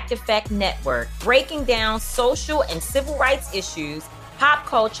Black Effect Network, breaking down social and civil rights issues, pop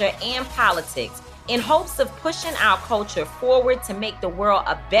culture, and politics, in hopes of pushing our culture forward to make the world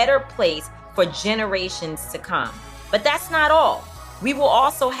a better place for generations to come. But that's not all. We will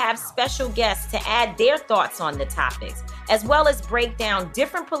also have special guests to add their thoughts on the topics, as well as break down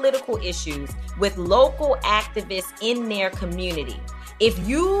different political issues with local activists in their community. If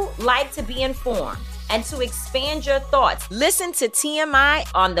you like to be informed and to expand your thoughts, listen to TMI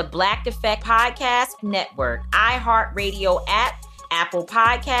on the Black Effect Podcast Network, iHeartRadio app, Apple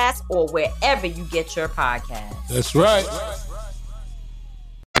Podcasts, or wherever you get your podcasts. That's right.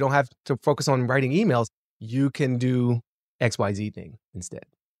 You don't have to focus on writing emails. You can do XYZ thing instead.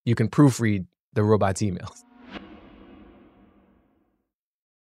 You can proofread the robot's emails.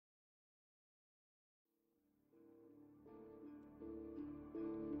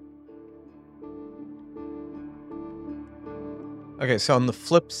 Okay, so on the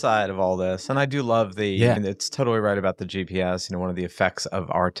flip side of all this, and I do love and it's totally right about the GPS, one of the effects of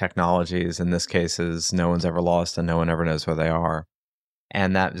our technologies in this case is no one's ever lost and no one ever knows where they are.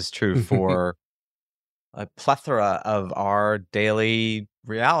 And that is true for a plethora of our daily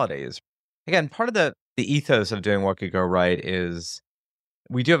realities. Again, part of the ethos of doing what could go right is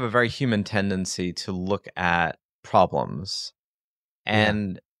we do have a very human tendency to look at problems.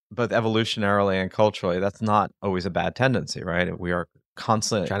 And both evolutionarily and culturally, that's not always a bad tendency, right? We are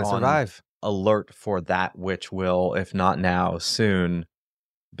constantly trying to survive, alert for that which will, if not now, soon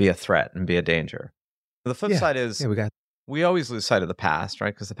be a threat and be a danger. The flip side is we always lose sight of the past,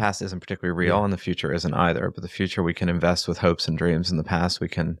 right? Because the past isn't particularly real and the future isn't either. But the future we can invest with hopes and dreams. In the past, we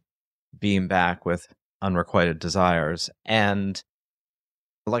can beam back with unrequited desires. And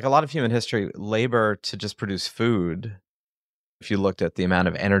like a lot of human history, labor to just produce food, if you looked at the amount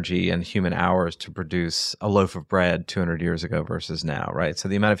of energy and human hours to produce a loaf of bread 200 years ago versus now, right? So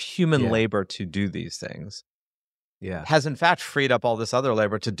the amount of human labor to do these things has in fact freed up all this other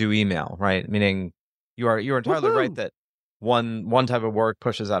labor to do email, right? Meaning you're entirely right that one type of work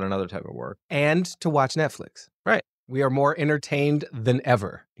pushes out another type of work. And to watch Netflix. Right. We are more entertained than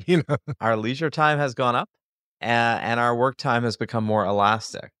ever. Our leisure time has gone up and our work time has become more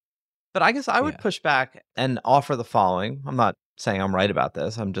elastic. But I guess I would push back and offer the following. I'm not saying I'm right about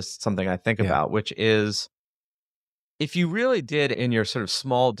this. I'm just something I think about, which is if you really did in your sort of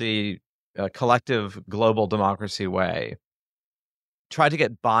small d collective global democracy way, try to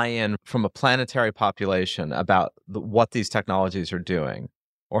get buy-in from a planetary population about what these technologies are doing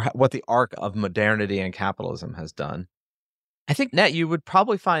or what the arc of modernity and capitalism has done, I think net you would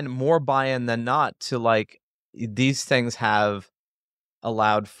probably find more buy-in than not to like these things have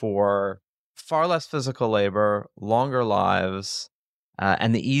allowed for far less physical labor, longer lives,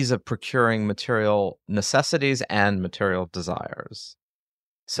 and the ease of procuring material necessities and material desires.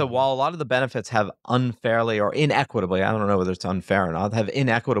 So while a lot of the benefits have unfairly or inequitably, I don't know whether it's unfair or not, have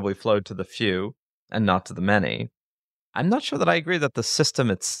inequitably flowed to the few and not to the many, I'm not sure that I agree that the system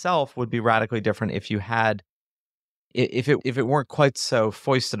itself would be radically different if you had, if it weren't quite so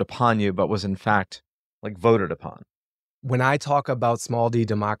foisted upon you, but was in fact like voted upon. When I talk about small d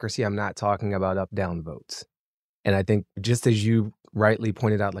democracy, I'm not talking about up-down votes. And I think just as you rightly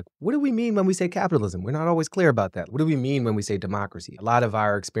pointed out, like, what do we mean when we say capitalism? We're not always clear about that. What do we mean when we say democracy? A lot of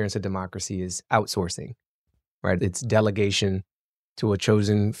our experience of democracy is outsourcing, right? It's delegation to a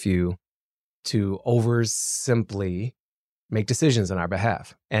chosen few to simply make decisions on our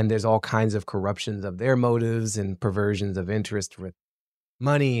behalf. And there's all kinds of corruptions of their motives and perversions of interest with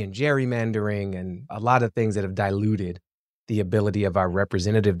money and gerrymandering and a lot of things that have diluted the ability of our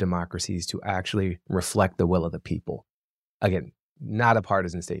representative democracies to actually reflect the will of the people. Again, not a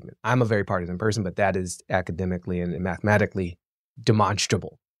partisan statement. I'm a very partisan person, but that is academically and mathematically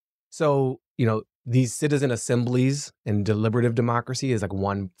demonstrable. So, these citizen assemblies and deliberative democracy is like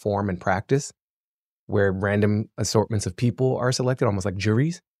one form and practice where random assortments of people are selected, almost like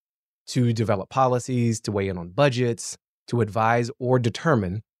juries, to develop policies, to weigh in on budgets, to advise or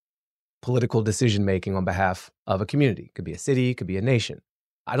determine political decision-making on behalf of a community. It could be a city, it could be a nation.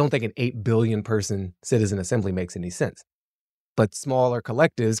 I don't think an 8 billion person citizen assembly makes any sense. But smaller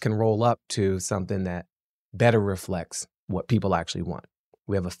collectives can roll up to something that better reflects what people actually want.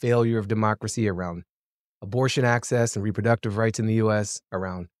 We have a failure of democracy around abortion access and reproductive rights in the U.S.,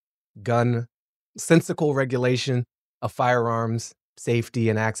 around gun sensical regulation of firearms, safety,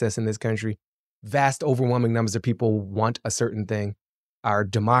 and access in this country. Vast, overwhelming numbers of people want a certain thing. Our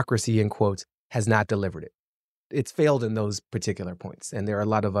democracy, in quotes, has not delivered it. It's failed in those particular points. And there are a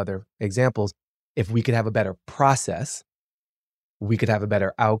lot of other examples. If we could have a better process, we could have a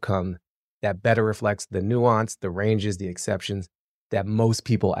better outcome that better reflects the nuance, the ranges, the exceptions that most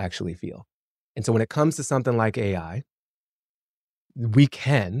people actually feel. And so when it comes to something like AI, we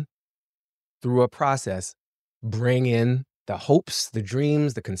can, through a process, bring in the hopes, the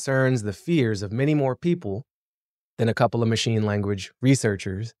dreams, the concerns, the fears of many more people than a couple of machine language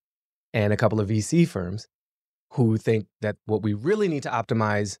researchers and a couple of VC firms who think that what we really need to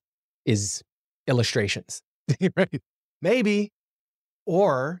optimize is illustrations, right? Maybe.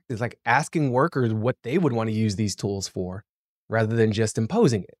 Or it's like asking workers what they would want to use these tools for rather than just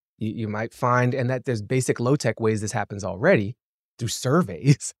imposing it. You might find, and that there's basic low-tech ways this happens already through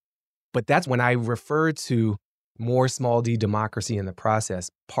surveys. But that's when I refer to more small d democracy in the process.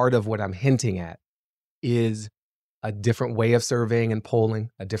 Part of what I'm hinting at is a different way of surveying and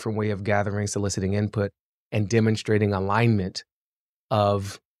polling, a different way of gathering, soliciting input, and demonstrating alignment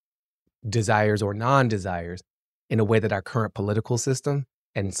of desires or non-desires in a way that our current political system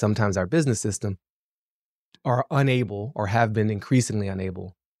and sometimes our business system are unable or have been increasingly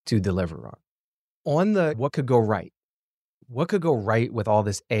unable to deliver on. On the what could go right with all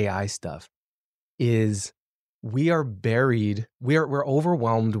this AI stuff is we're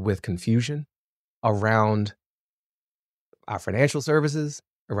overwhelmed with confusion around our financial services,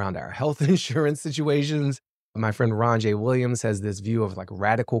 around our health insurance situations. My friend Ron J. Williams has this view of like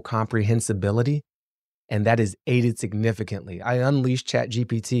radical comprehensibility, and that is aided significantly. I unleashed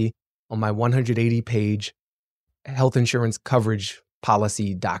ChatGPT on my 180-page health insurance coverage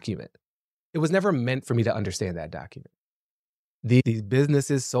policy document. It was never meant for me to understand that document. These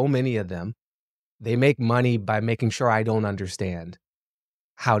businesses, so many of them, they make money by making sure I don't understand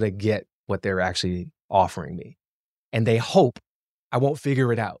how to get what they're actually offering me. And they hope I won't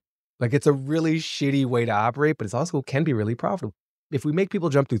figure it out. Like, it's a really shitty way to operate, but it's also can be really profitable. If we make people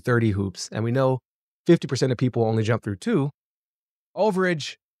jump through 30 hoops, and we know 50% of people only jump through 2,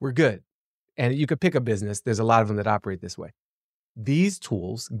 overage, we're good. And you could pick a business. There's a lot of them that operate this way. These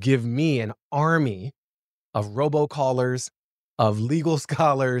tools give me an army of robocallers, of legal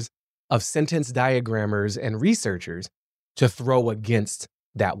scholars, of sentence diagrammers and researchers to throw against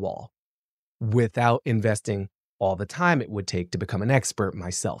that wall without investing all the time it would take to become an expert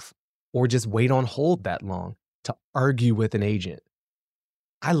myself, or just wait on hold that long to argue with an agent.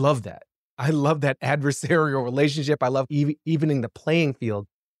 I love that. I love that adversarial relationship. I love evening the playing field.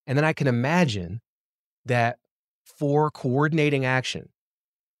 And then I can imagine that for coordinating action,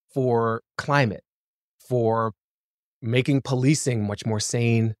 for climate, for making policing much more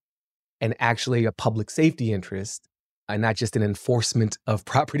sane and actually a public safety interest, and not just an enforcement of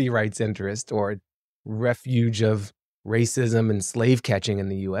property rights interest or refuge of racism and slave catching in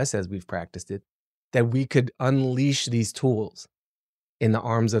the US as we've practiced it, that we could unleash these tools in the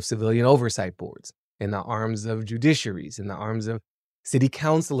arms of civilian oversight boards, in the arms of judiciaries, in the arms of city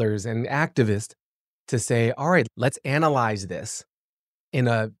councilors and activists to say, all right, let's analyze this in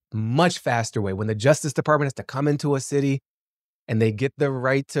a much faster way. When the Justice Department has to come into a city and they get the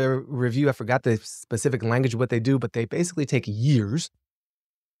right to review, I forgot the specific language of what they do, but they basically take years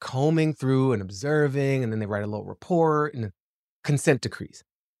combing through and observing, and then they write a little report and consent decrees.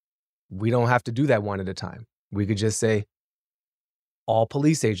 We don't have to do that one at a time. We could just say all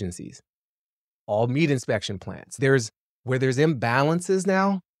police agencies, all meat inspection plants. Where there's imbalances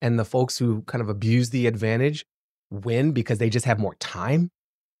now, and the folks who kind of abuse the advantage win because they just have more time.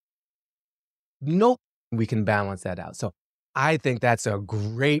 Nope, we can balance that out. So I think that's a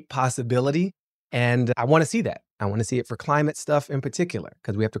great possibility. And I want to see that. I want to see it for climate stuff in particular,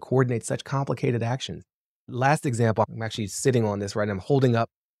 because we have to coordinate such complicated actions. Last example, I'm actually sitting on this right now. I'm holding up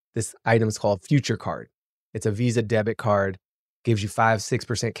this item. It's called Future Card. It's a Visa debit card, gives you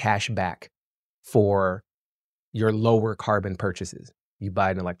 5-6% cash back for your lower carbon purchases. You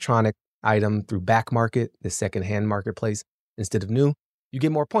buy an electronic item through Back Market, the secondhand marketplace, instead of new, you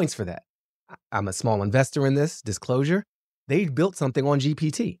get more points for that. I'm a small investor in this, disclosure. They built something on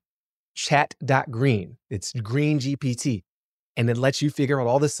GPT, chat.green. It's green GPT. And it lets you figure out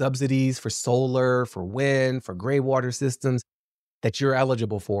all the subsidies for solar, for wind, for gray water systems that you're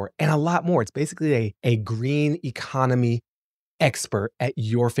eligible for, and a lot more. It's basically a green economy expert at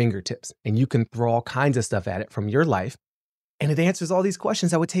your fingertips. And you can throw all kinds of stuff at it from your life. And it answers all these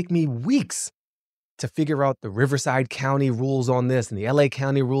questions that would take me weeks to figure out the Riverside County rules on this and the LA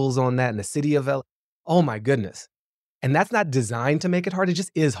County rules on that and the city of LA. Oh my goodness. And that's not designed to make it hard. It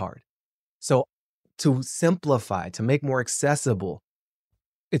just is hard. So to simplify, to make more accessible,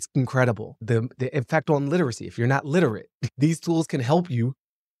 it's incredible. The effect on literacy. If you're not literate, these tools can help you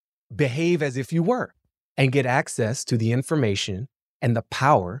behave as if you were and get access to the information and the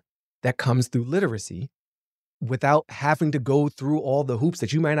power that comes through literacy without having to go through all the hoops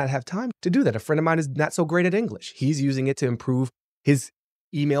that you might not have time to do that. A friend of mine is not so great at English. He's using it to improve his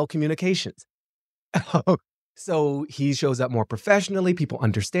email communications. So he shows up more professionally. People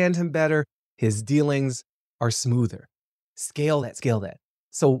understand him better. His dealings are smoother. Scale that.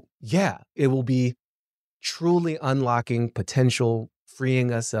 So yeah, it will be truly unlocking potential,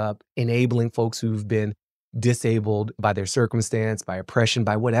 freeing us up, enabling folks who've been disabled by their circumstance, by oppression,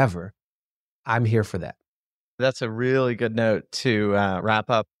 by whatever. I'm here for that. That's a really good note to wrap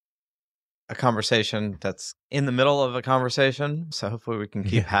up a conversation that's in the middle of a conversation. So hopefully we can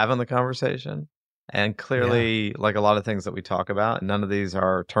keep having the conversation. And clearly, like a lot of things that we talk about, none of these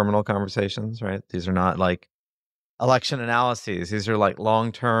are terminal conversations, right? These are not like election analyses. These are like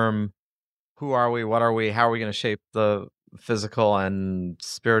long-term, who are we, what are we, how are we going to shape the physical and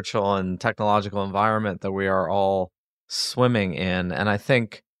spiritual and technological environment that we are all swimming in. And I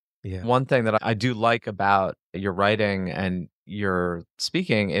think one thing that I do like about your writing and your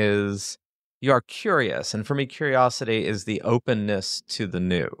speaking is you are curious. And for me, curiosity is the openness to the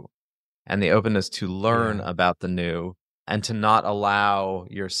new and the openness to learn about the new and to not allow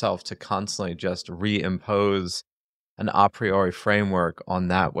yourself to constantly just reimpose an a priori framework on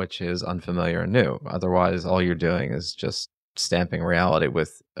that which is unfamiliar and new. Otherwise, all you're doing is just stamping reality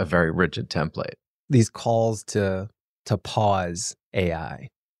with a very rigid template. These calls to pause AI,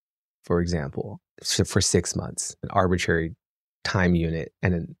 for example, for 6 months, an arbitrary time unit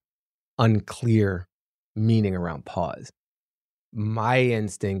and an unclear meaning around pause. My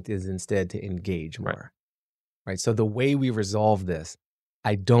instinct is instead to engage more, right? So the way we resolve this,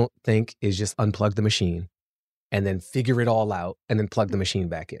 I don't think is just unplug the machine and then figure it all out and then plug the machine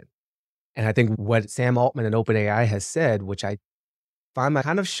back in. And I think what Sam Altman and OpenAI has said, which I find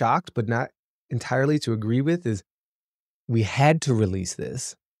kind of shocked, but not entirely to agree with, is we had to release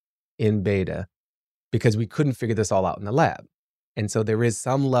this in beta because we couldn't figure this all out in the lab. And so there is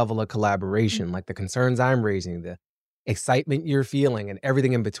some level of collaboration, like the concerns I'm raising, the excitement you're feeling, and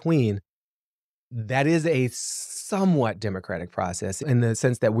everything in between. That is a somewhat democratic process in the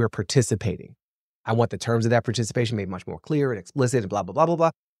sense that we're participating. I want the terms of that participation made much more clear and explicit and blah, blah, blah, blah,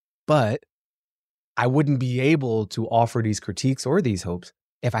 blah. But I wouldn't be able to offer these critiques or these hopes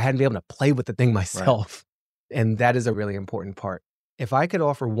if I hadn't been able to play with the thing myself. Right. And that is a really important part. If I could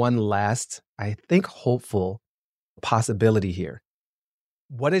offer one last, I think, hopeful possibility here.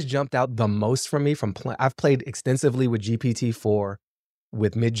 What has jumped out the most from me I've played extensively with GPT-4,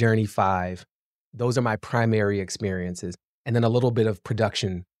 with Midjourney 5. Those are my primary experiences. And then a little bit of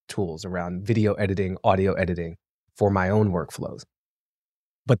production tools around video editing, audio editing for my own workflows.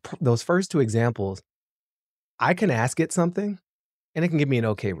 But those first two examples, I can ask it something and it can give me an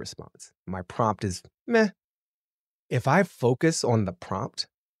okay response. My prompt is meh. If I focus on the prompt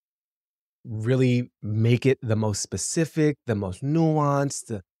really make it the most specific, the most nuanced,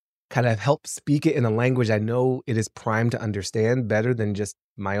 to kind of help speak it in a language I know it is primed to understand better than just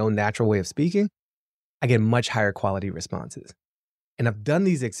my own natural way of speaking, I get much higher quality responses. And I've done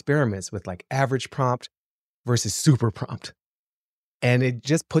these experiments with like average prompt versus super prompt. And it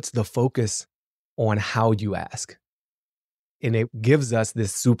just puts the focus on how you ask. And it gives us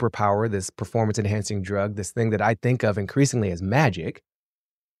this superpower, this performance enhancing drug, this thing that I think of increasingly as magic,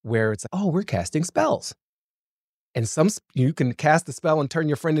 where it's, oh, we're casting spells. And you can cast the spell and turn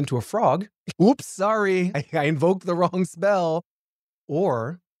your friend into a frog. Oops, sorry, I invoked the wrong spell.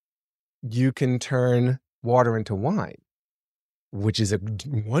 Or you can turn water into wine, which is a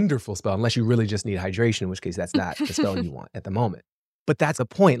wonderful spell, unless you really just need hydration, in which case that's not the spell you want at the moment. But that's the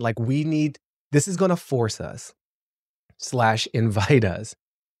point. Like this is going to force us / invite us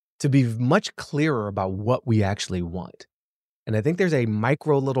to be much clearer about what we actually want. And I think there's a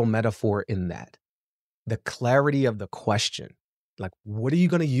micro little metaphor in that. The clarity of the question. Like, what are you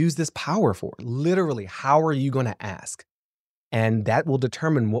going to use this power for? Literally, how are you going to ask? And that will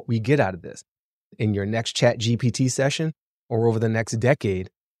determine what we get out of this in your next ChatGPT session or over the next decade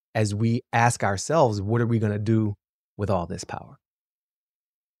as we ask ourselves, what are we going to do with all this power?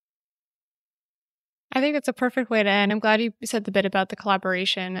 I think it's a perfect way to end. I'm glad you said the bit about the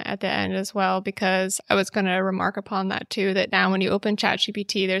collaboration at the end as well, because I was going to remark upon that too, that now when you open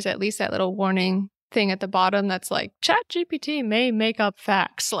ChatGPT, there's at least that little warning thing at the bottom that's like, ChatGPT may make up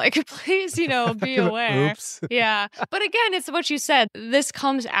facts. Like, please, be aware. Oops. Yeah. But again, it's what you said. This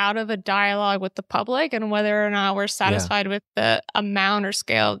comes out of a dialogue with the public, and whether or not we're satisfied with the amount or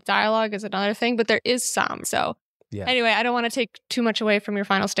scale of dialogue is another thing, but there is some. So anyway, I don't want to take too much away from your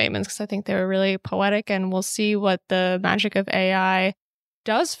final statements because I think they were really poetic, and we'll see what the magic of AI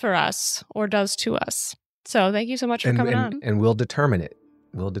does for us or does to us. So thank you so much for coming on. And we'll determine it.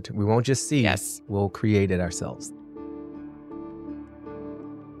 We won't just see. Yes. We'll create it ourselves.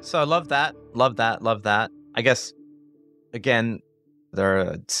 So I love that. Love that. Love that. I guess, again, there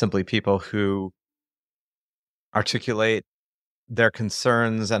are simply people who articulate their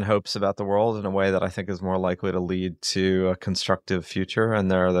concerns and hopes about the world in a way that I think is more likely to lead to a constructive future.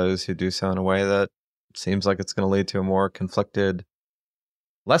 And there are those who do so in a way that seems like it's going to lead to a more conflicted,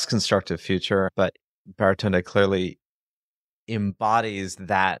 less constructive future. But Baratunde clearly embodies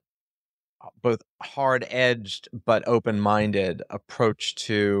that both hard-edged but open-minded approach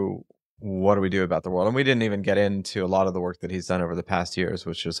to what do we do about the world. And we didn't even get into a lot of the work that he's done over the past years,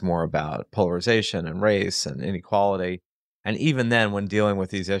 which is more about polarization and race and inequality. And even then, when dealing with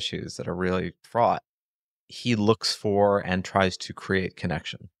these issues that are really fraught, he looks for and tries to create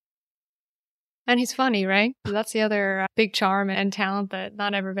connection. And he's funny, right? That's the other big charm and talent that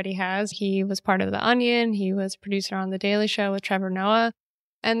not everybody has. He was part of The Onion. He was producer on The Daily Show with Trevor Noah.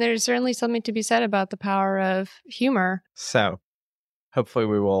 And there's certainly something to be said about the power of humor. So hopefully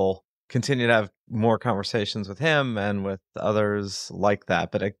we will continue to have more conversations with him and with others like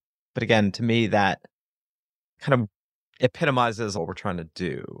that. But again, to me, that kind of epitomizes what we're trying to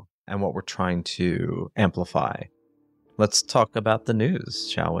do and what we're trying to amplify. Let's talk about the news,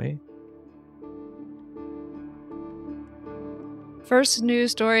 shall we? First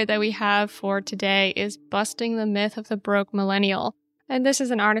news story that we have for today is Busting the Myth of the Broke Millennial. And this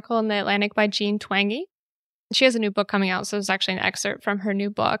is an article in The Atlantic by Jean Twenge. She has a new book coming out, so it's actually an excerpt from her new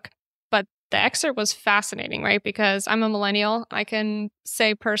book. But the excerpt was fascinating, right? Because I'm a millennial. I can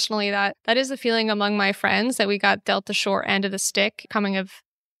say personally that is the feeling among my friends, that we got dealt the short end of the stick coming of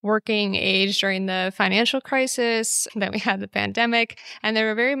working age during the financial crisis, then we had the pandemic, and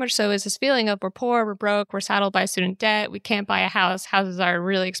there very much so is this feeling of we're poor, we're broke, we're saddled by student debt, we can't buy a house, houses are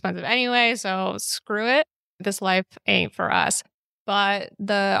really expensive anyway, so screw it, this life ain't for us. But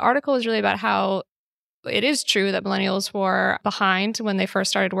the article is really about how it is true that millennials were behind when they first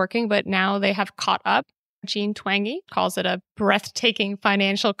started working, but now they have caught up. Jean Twenge calls it a breathtaking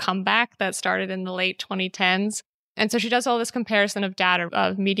financial comeback that started in the late 2010s. And so she does all this comparison of data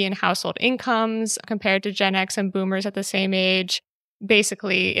of median household incomes compared to Gen X and boomers at the same age.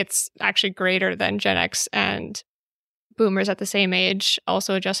 Basically, it's actually greater than Gen X and boomers at the same age,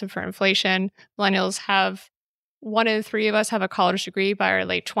 also adjusted for inflation. Millennials have 1 in 3 of us have a college degree by our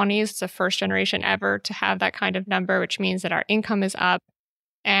late 20s. It's the first generation ever to have that kind of number, which means that our income is up.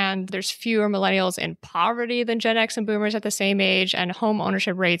 And there's fewer millennials in poverty than Gen X and boomers at the same age. And home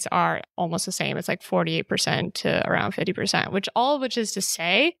ownership rates are almost the same. It's like 48% to around 50%, which is to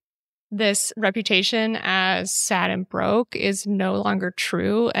say this reputation as sad and broke is no longer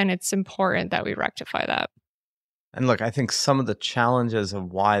true. And it's important that we rectify that. And look, I think some of the challenges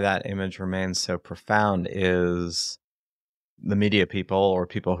of why that image remains so profound is the media people or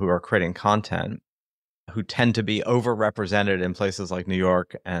people who are creating content who tend to be overrepresented in places like New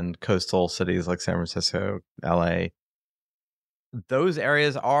York and coastal cities like San Francisco, LA. Those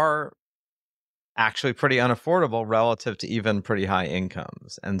areas are actually pretty unaffordable relative to even pretty high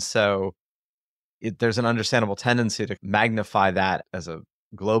incomes. And so there's an understandable tendency to magnify that as a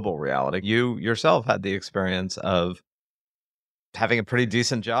global reality. You yourself had the experience of having a pretty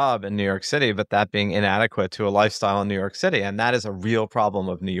decent job in New York City, but that being inadequate to a lifestyle in New York City. And that is a real problem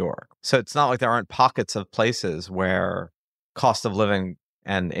of New York. So it's not like there aren't pockets of places where cost of living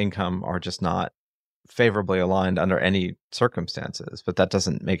and income are just not favorably aligned under any circumstances, but that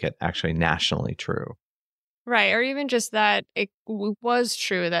doesn't make it actually nationally true. Right. Or even just that it was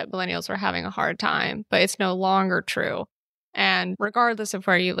true that millennials were having a hard time, but it's no longer true. And regardless of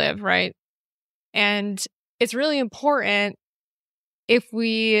where you live, right? And it's really important if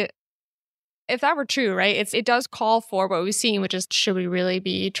that were true, right? It does call for what we've seen, which is, should we really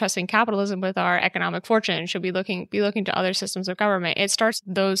be trusting capitalism with our economic fortune? Should we be looking to other systems of government? It starts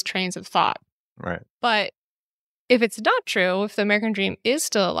those trains of thought. Right. But if it's not true, if the American dream is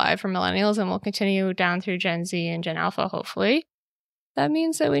still alive for millennials and will continue down through Gen Z and Gen Alpha, hopefully, that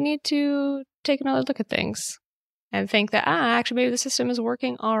means that we need to take another look at things and think that, actually, maybe the system is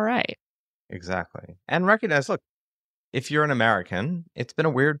working all right. Exactly. And recognize, look, if you're an American, it's been a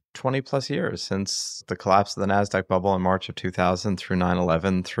weird 20 plus years since the collapse of the NASDAQ bubble in March of 2000 through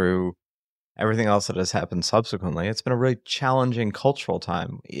 9/11, through everything else that has happened subsequently. It's been a really challenging cultural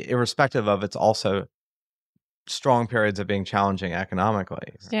time, irrespective of its also strong periods of being challenging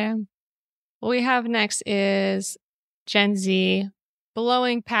economically. Yeah. What we have next is Gen Z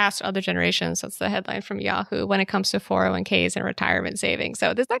blowing past other generations. That's the headline from Yahoo when it comes to 401ks and retirement savings.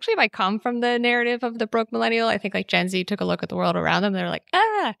 So this actually might come from the narrative of the broke millennial. I think like Gen Z took a look at the world around them. They're like,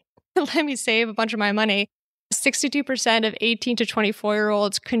 let me save a bunch of my money. 62% of 18 to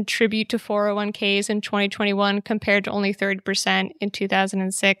 24-year-olds contribute to 401ks in 2021 compared to only 30% in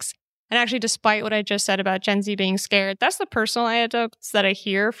 2006. And actually, despite what I just said about Gen Z being scared, that's the personal anecdotes that I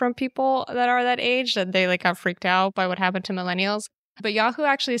hear from people that are that age, that they got freaked out by what happened to millennials. But Yahoo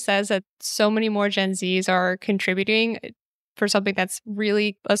actually says that so many more Gen Zs are contributing for something that's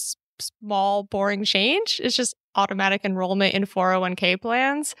really a small, boring change. It's just automatic enrollment in 401k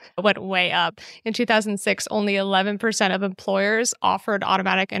plans went way up. In 2006, only 11% of employers offered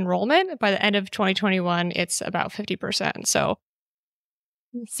automatic enrollment. By the end of 2021, it's about 50%. So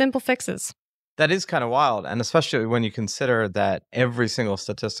simple fixes. That is kind of wild. And especially when you consider that every single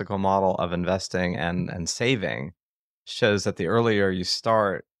statistical model of investing and saving shows that the earlier you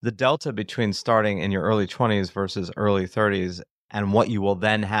start, the delta between starting in your early 20s versus early 30s and what you will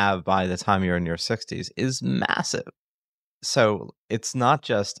then have by the time you're in your 60s is massive. So it's not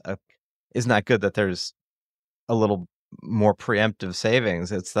just isn't that good that there's a little more preemptive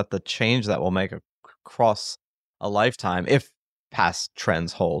savings? It's that the change that will make across a lifetime, if past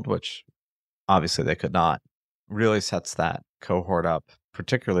trends hold, which obviously they could not, really sets that cohort up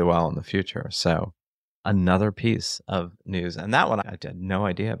particularly well in the future. So another piece of news. And that one I had no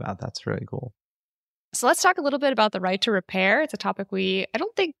idea about. That's really cool. So let's talk a little bit about the right to repair. It's a topic I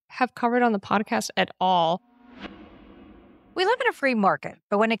don't think have covered on the podcast at all. We live in a free market,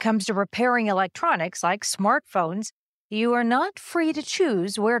 but when it comes to repairing electronics like smartphones, you are not free to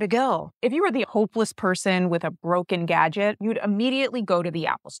choose where to go. If you were the hopeless person with a broken gadget, you'd immediately go to the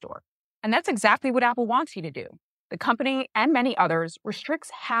Apple Store. And that's exactly what Apple wants you to do. The company and many others restricts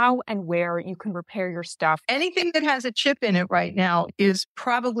how and where you can repair your stuff. Anything that has a chip in it right now is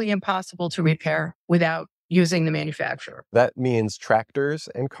probably impossible to repair without using the manufacturer. That means tractors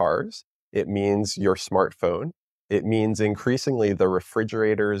and cars. It means your smartphone. It means increasingly the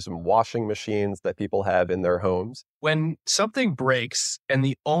refrigerators and washing machines that people have in their homes. When something breaks and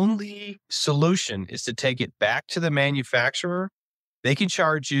the only solution is to take it back to the manufacturer, they can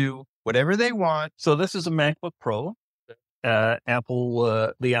charge you whatever they want. So this is a MacBook Pro. The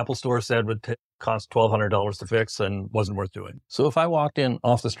Apple Store said would cost $1,200 to fix and wasn't worth doing. So if I walked in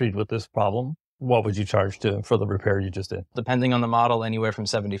off the street with this problem, what would you charge for the repair you just did? Depending on the model, anywhere from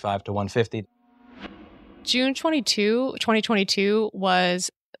 $75 to $150. June 2022 was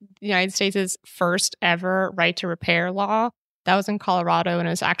the United States' first ever right to repair law. That was in Colorado, and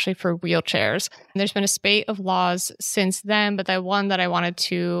it was actually for wheelchairs. And there's been a spate of laws since then, but the one that I wanted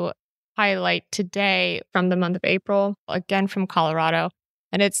to highlight today from the month of April, again from Colorado,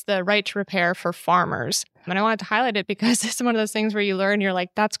 and it's the right to repair for farmers. And I wanted to highlight it because it's one of those things where you learn, you're like,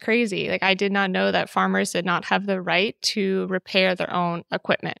 that's crazy. Like, I did not know that farmers did not have the right to repair their own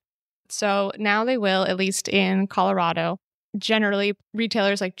equipment. So now they will, at least in Colorado. generally,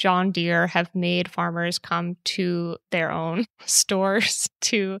 retailers like John Deere have made farmers come to their own stores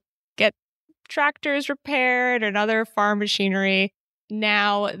to get tractors repaired and other farm machinery.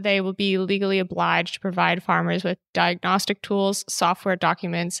 Now they will be legally obliged to provide farmers with diagnostic tools, software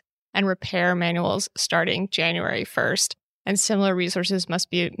documents, and repair manuals starting January 1st. And similar resources must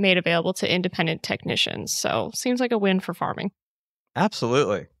be made available to independent technicians. So seems like a win for farming.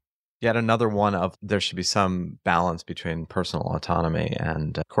 Absolutely. Yet another one of there should be some balance between personal autonomy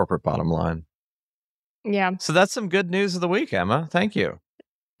and corporate bottom line. Yeah. So that's some good news of the week, Emma. Thank you.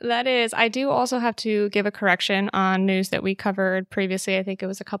 That is. I do also have to give a correction on news that we covered previously. I think it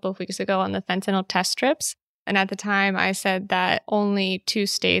was a couple of weeks ago on the fentanyl test strips. And at the time, I said that only 2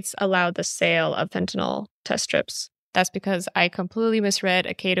 states allowed the sale of fentanyl test strips. That's because I completely misread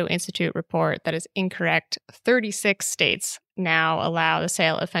a Cato Institute report that is incorrect. 36 states now allow the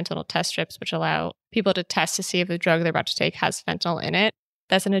sale of fentanyl test strips, which allow people to test to see if the drug they're about to take has fentanyl in it.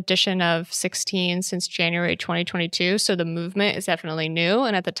 That's an addition of 16 since January 2022. So the movement is definitely new.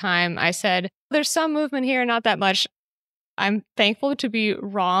 And at the time, I said, there's some movement here, not that much. I'm thankful to be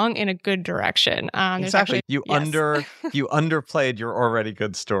wrong in a good direction. Exactly. You underplayed your already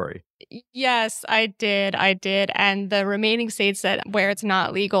good story. Yes, I did. And the remaining states where it's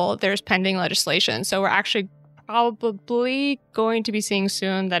not legal, there's pending legislation. So we're actually probably going to be seeing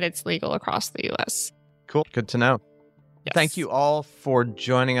soon that it's legal across the U.S. Cool. Good to know. Yes. Thank you all for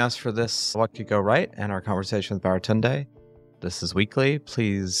joining us for this What Could Go Right and our conversation with Baratunde. This is weekly.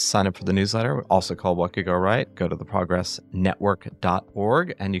 Please sign up for the newsletter, also called What Could Go Right. Go to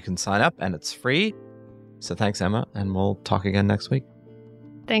theprogressnetwork.org and you can sign up and it's free. So thanks, Emma, and we'll talk again next week.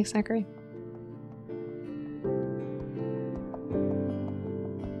 Thanks, Zachary.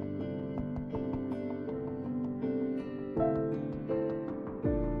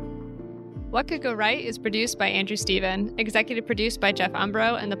 What Could Go Right is produced by Andrew Steven, executive produced by Jeff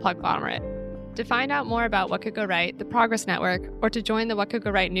Umbro and the Pluglomerate. To find out more about What Could Go Right, the Progress Network, or to join the What Could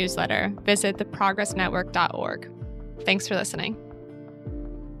Go Right newsletter, visit theprogressnetwork.org. Thanks for listening.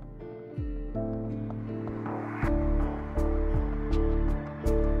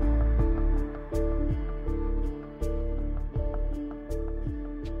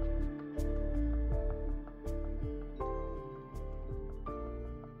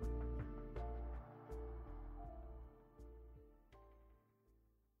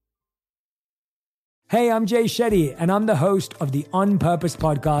 Hey, I'm Jay Shetty, and I'm the host of the On Purpose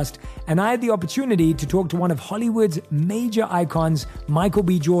podcast, and I had the opportunity to talk to one of Hollywood's major icons, Michael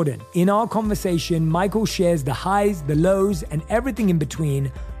B. Jordan. In our conversation, Michael shares the highs, the lows, and everything in between,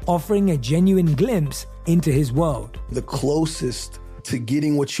 offering a genuine glimpse into his world. The closest to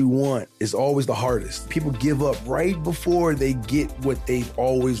getting what you want is always the hardest. People give up right before they get what they've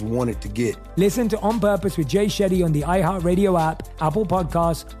always wanted to get. Listen to On Purpose with Jay Shetty on the iHeartRadio app, Apple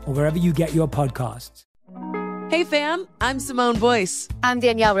Podcasts, or wherever you get your podcasts. Hey fam, I'm Simone Boyce. I'm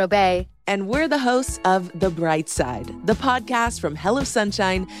Danielle Robay. And we're the hosts of The Bright Side, the podcast from Hello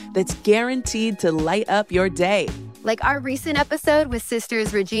Sunshine that's guaranteed to light up your day. Like our recent episode with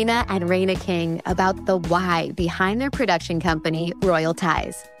sisters Regina and Raina King about the why behind their production company, Royal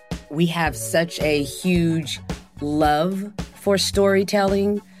Ties. We have such a huge love for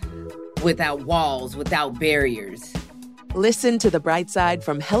storytelling without walls, without barriers. Listen to The Bright Side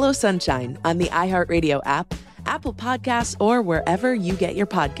from Hello Sunshine on the iHeartRadio app, Apple Podcasts, or wherever you get your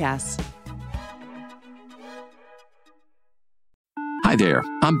podcasts. Hi there,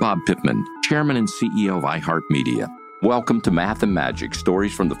 I'm Bob Pittman, Chairman and CEO of iHeartMedia. Welcome to Math and Magic,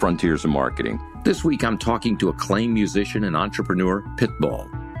 Stories from the Frontiers of Marketing. This week I'm talking to acclaimed musician and entrepreneur, Pitbull.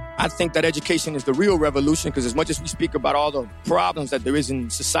 I think that education is the real revolution because as much as we speak about all the problems that there is in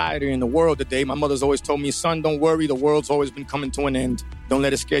society and the world today, my mother's always told me, son, don't worry, the world's always been coming to an end. Don't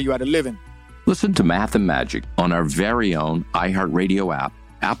let it scare you out of living. Listen to Math and Magic on our very own iHeartRadio app,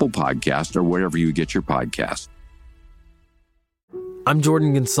 Apple Podcast, or wherever you get your podcasts. I'm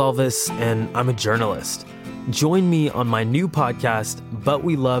Jordan Gonsalves, and I'm a journalist. Join me on my new podcast, But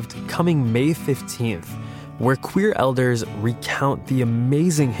We Loved, coming May 15th, where queer elders recount the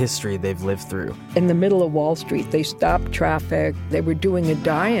amazing history they've lived through. In the middle of Wall Street, they stopped traffic. They were doing a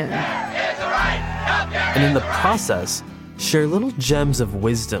die-in. And in the process, share little gems of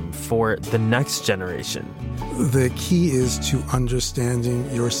wisdom for the next generation. The key is to understanding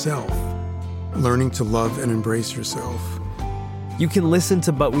yourself, learning to love and embrace yourself. You can listen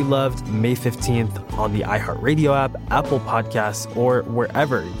to But We Loved May 15th on the iHeartRadio app, Apple Podcasts, or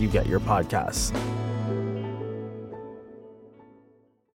wherever you get your podcasts.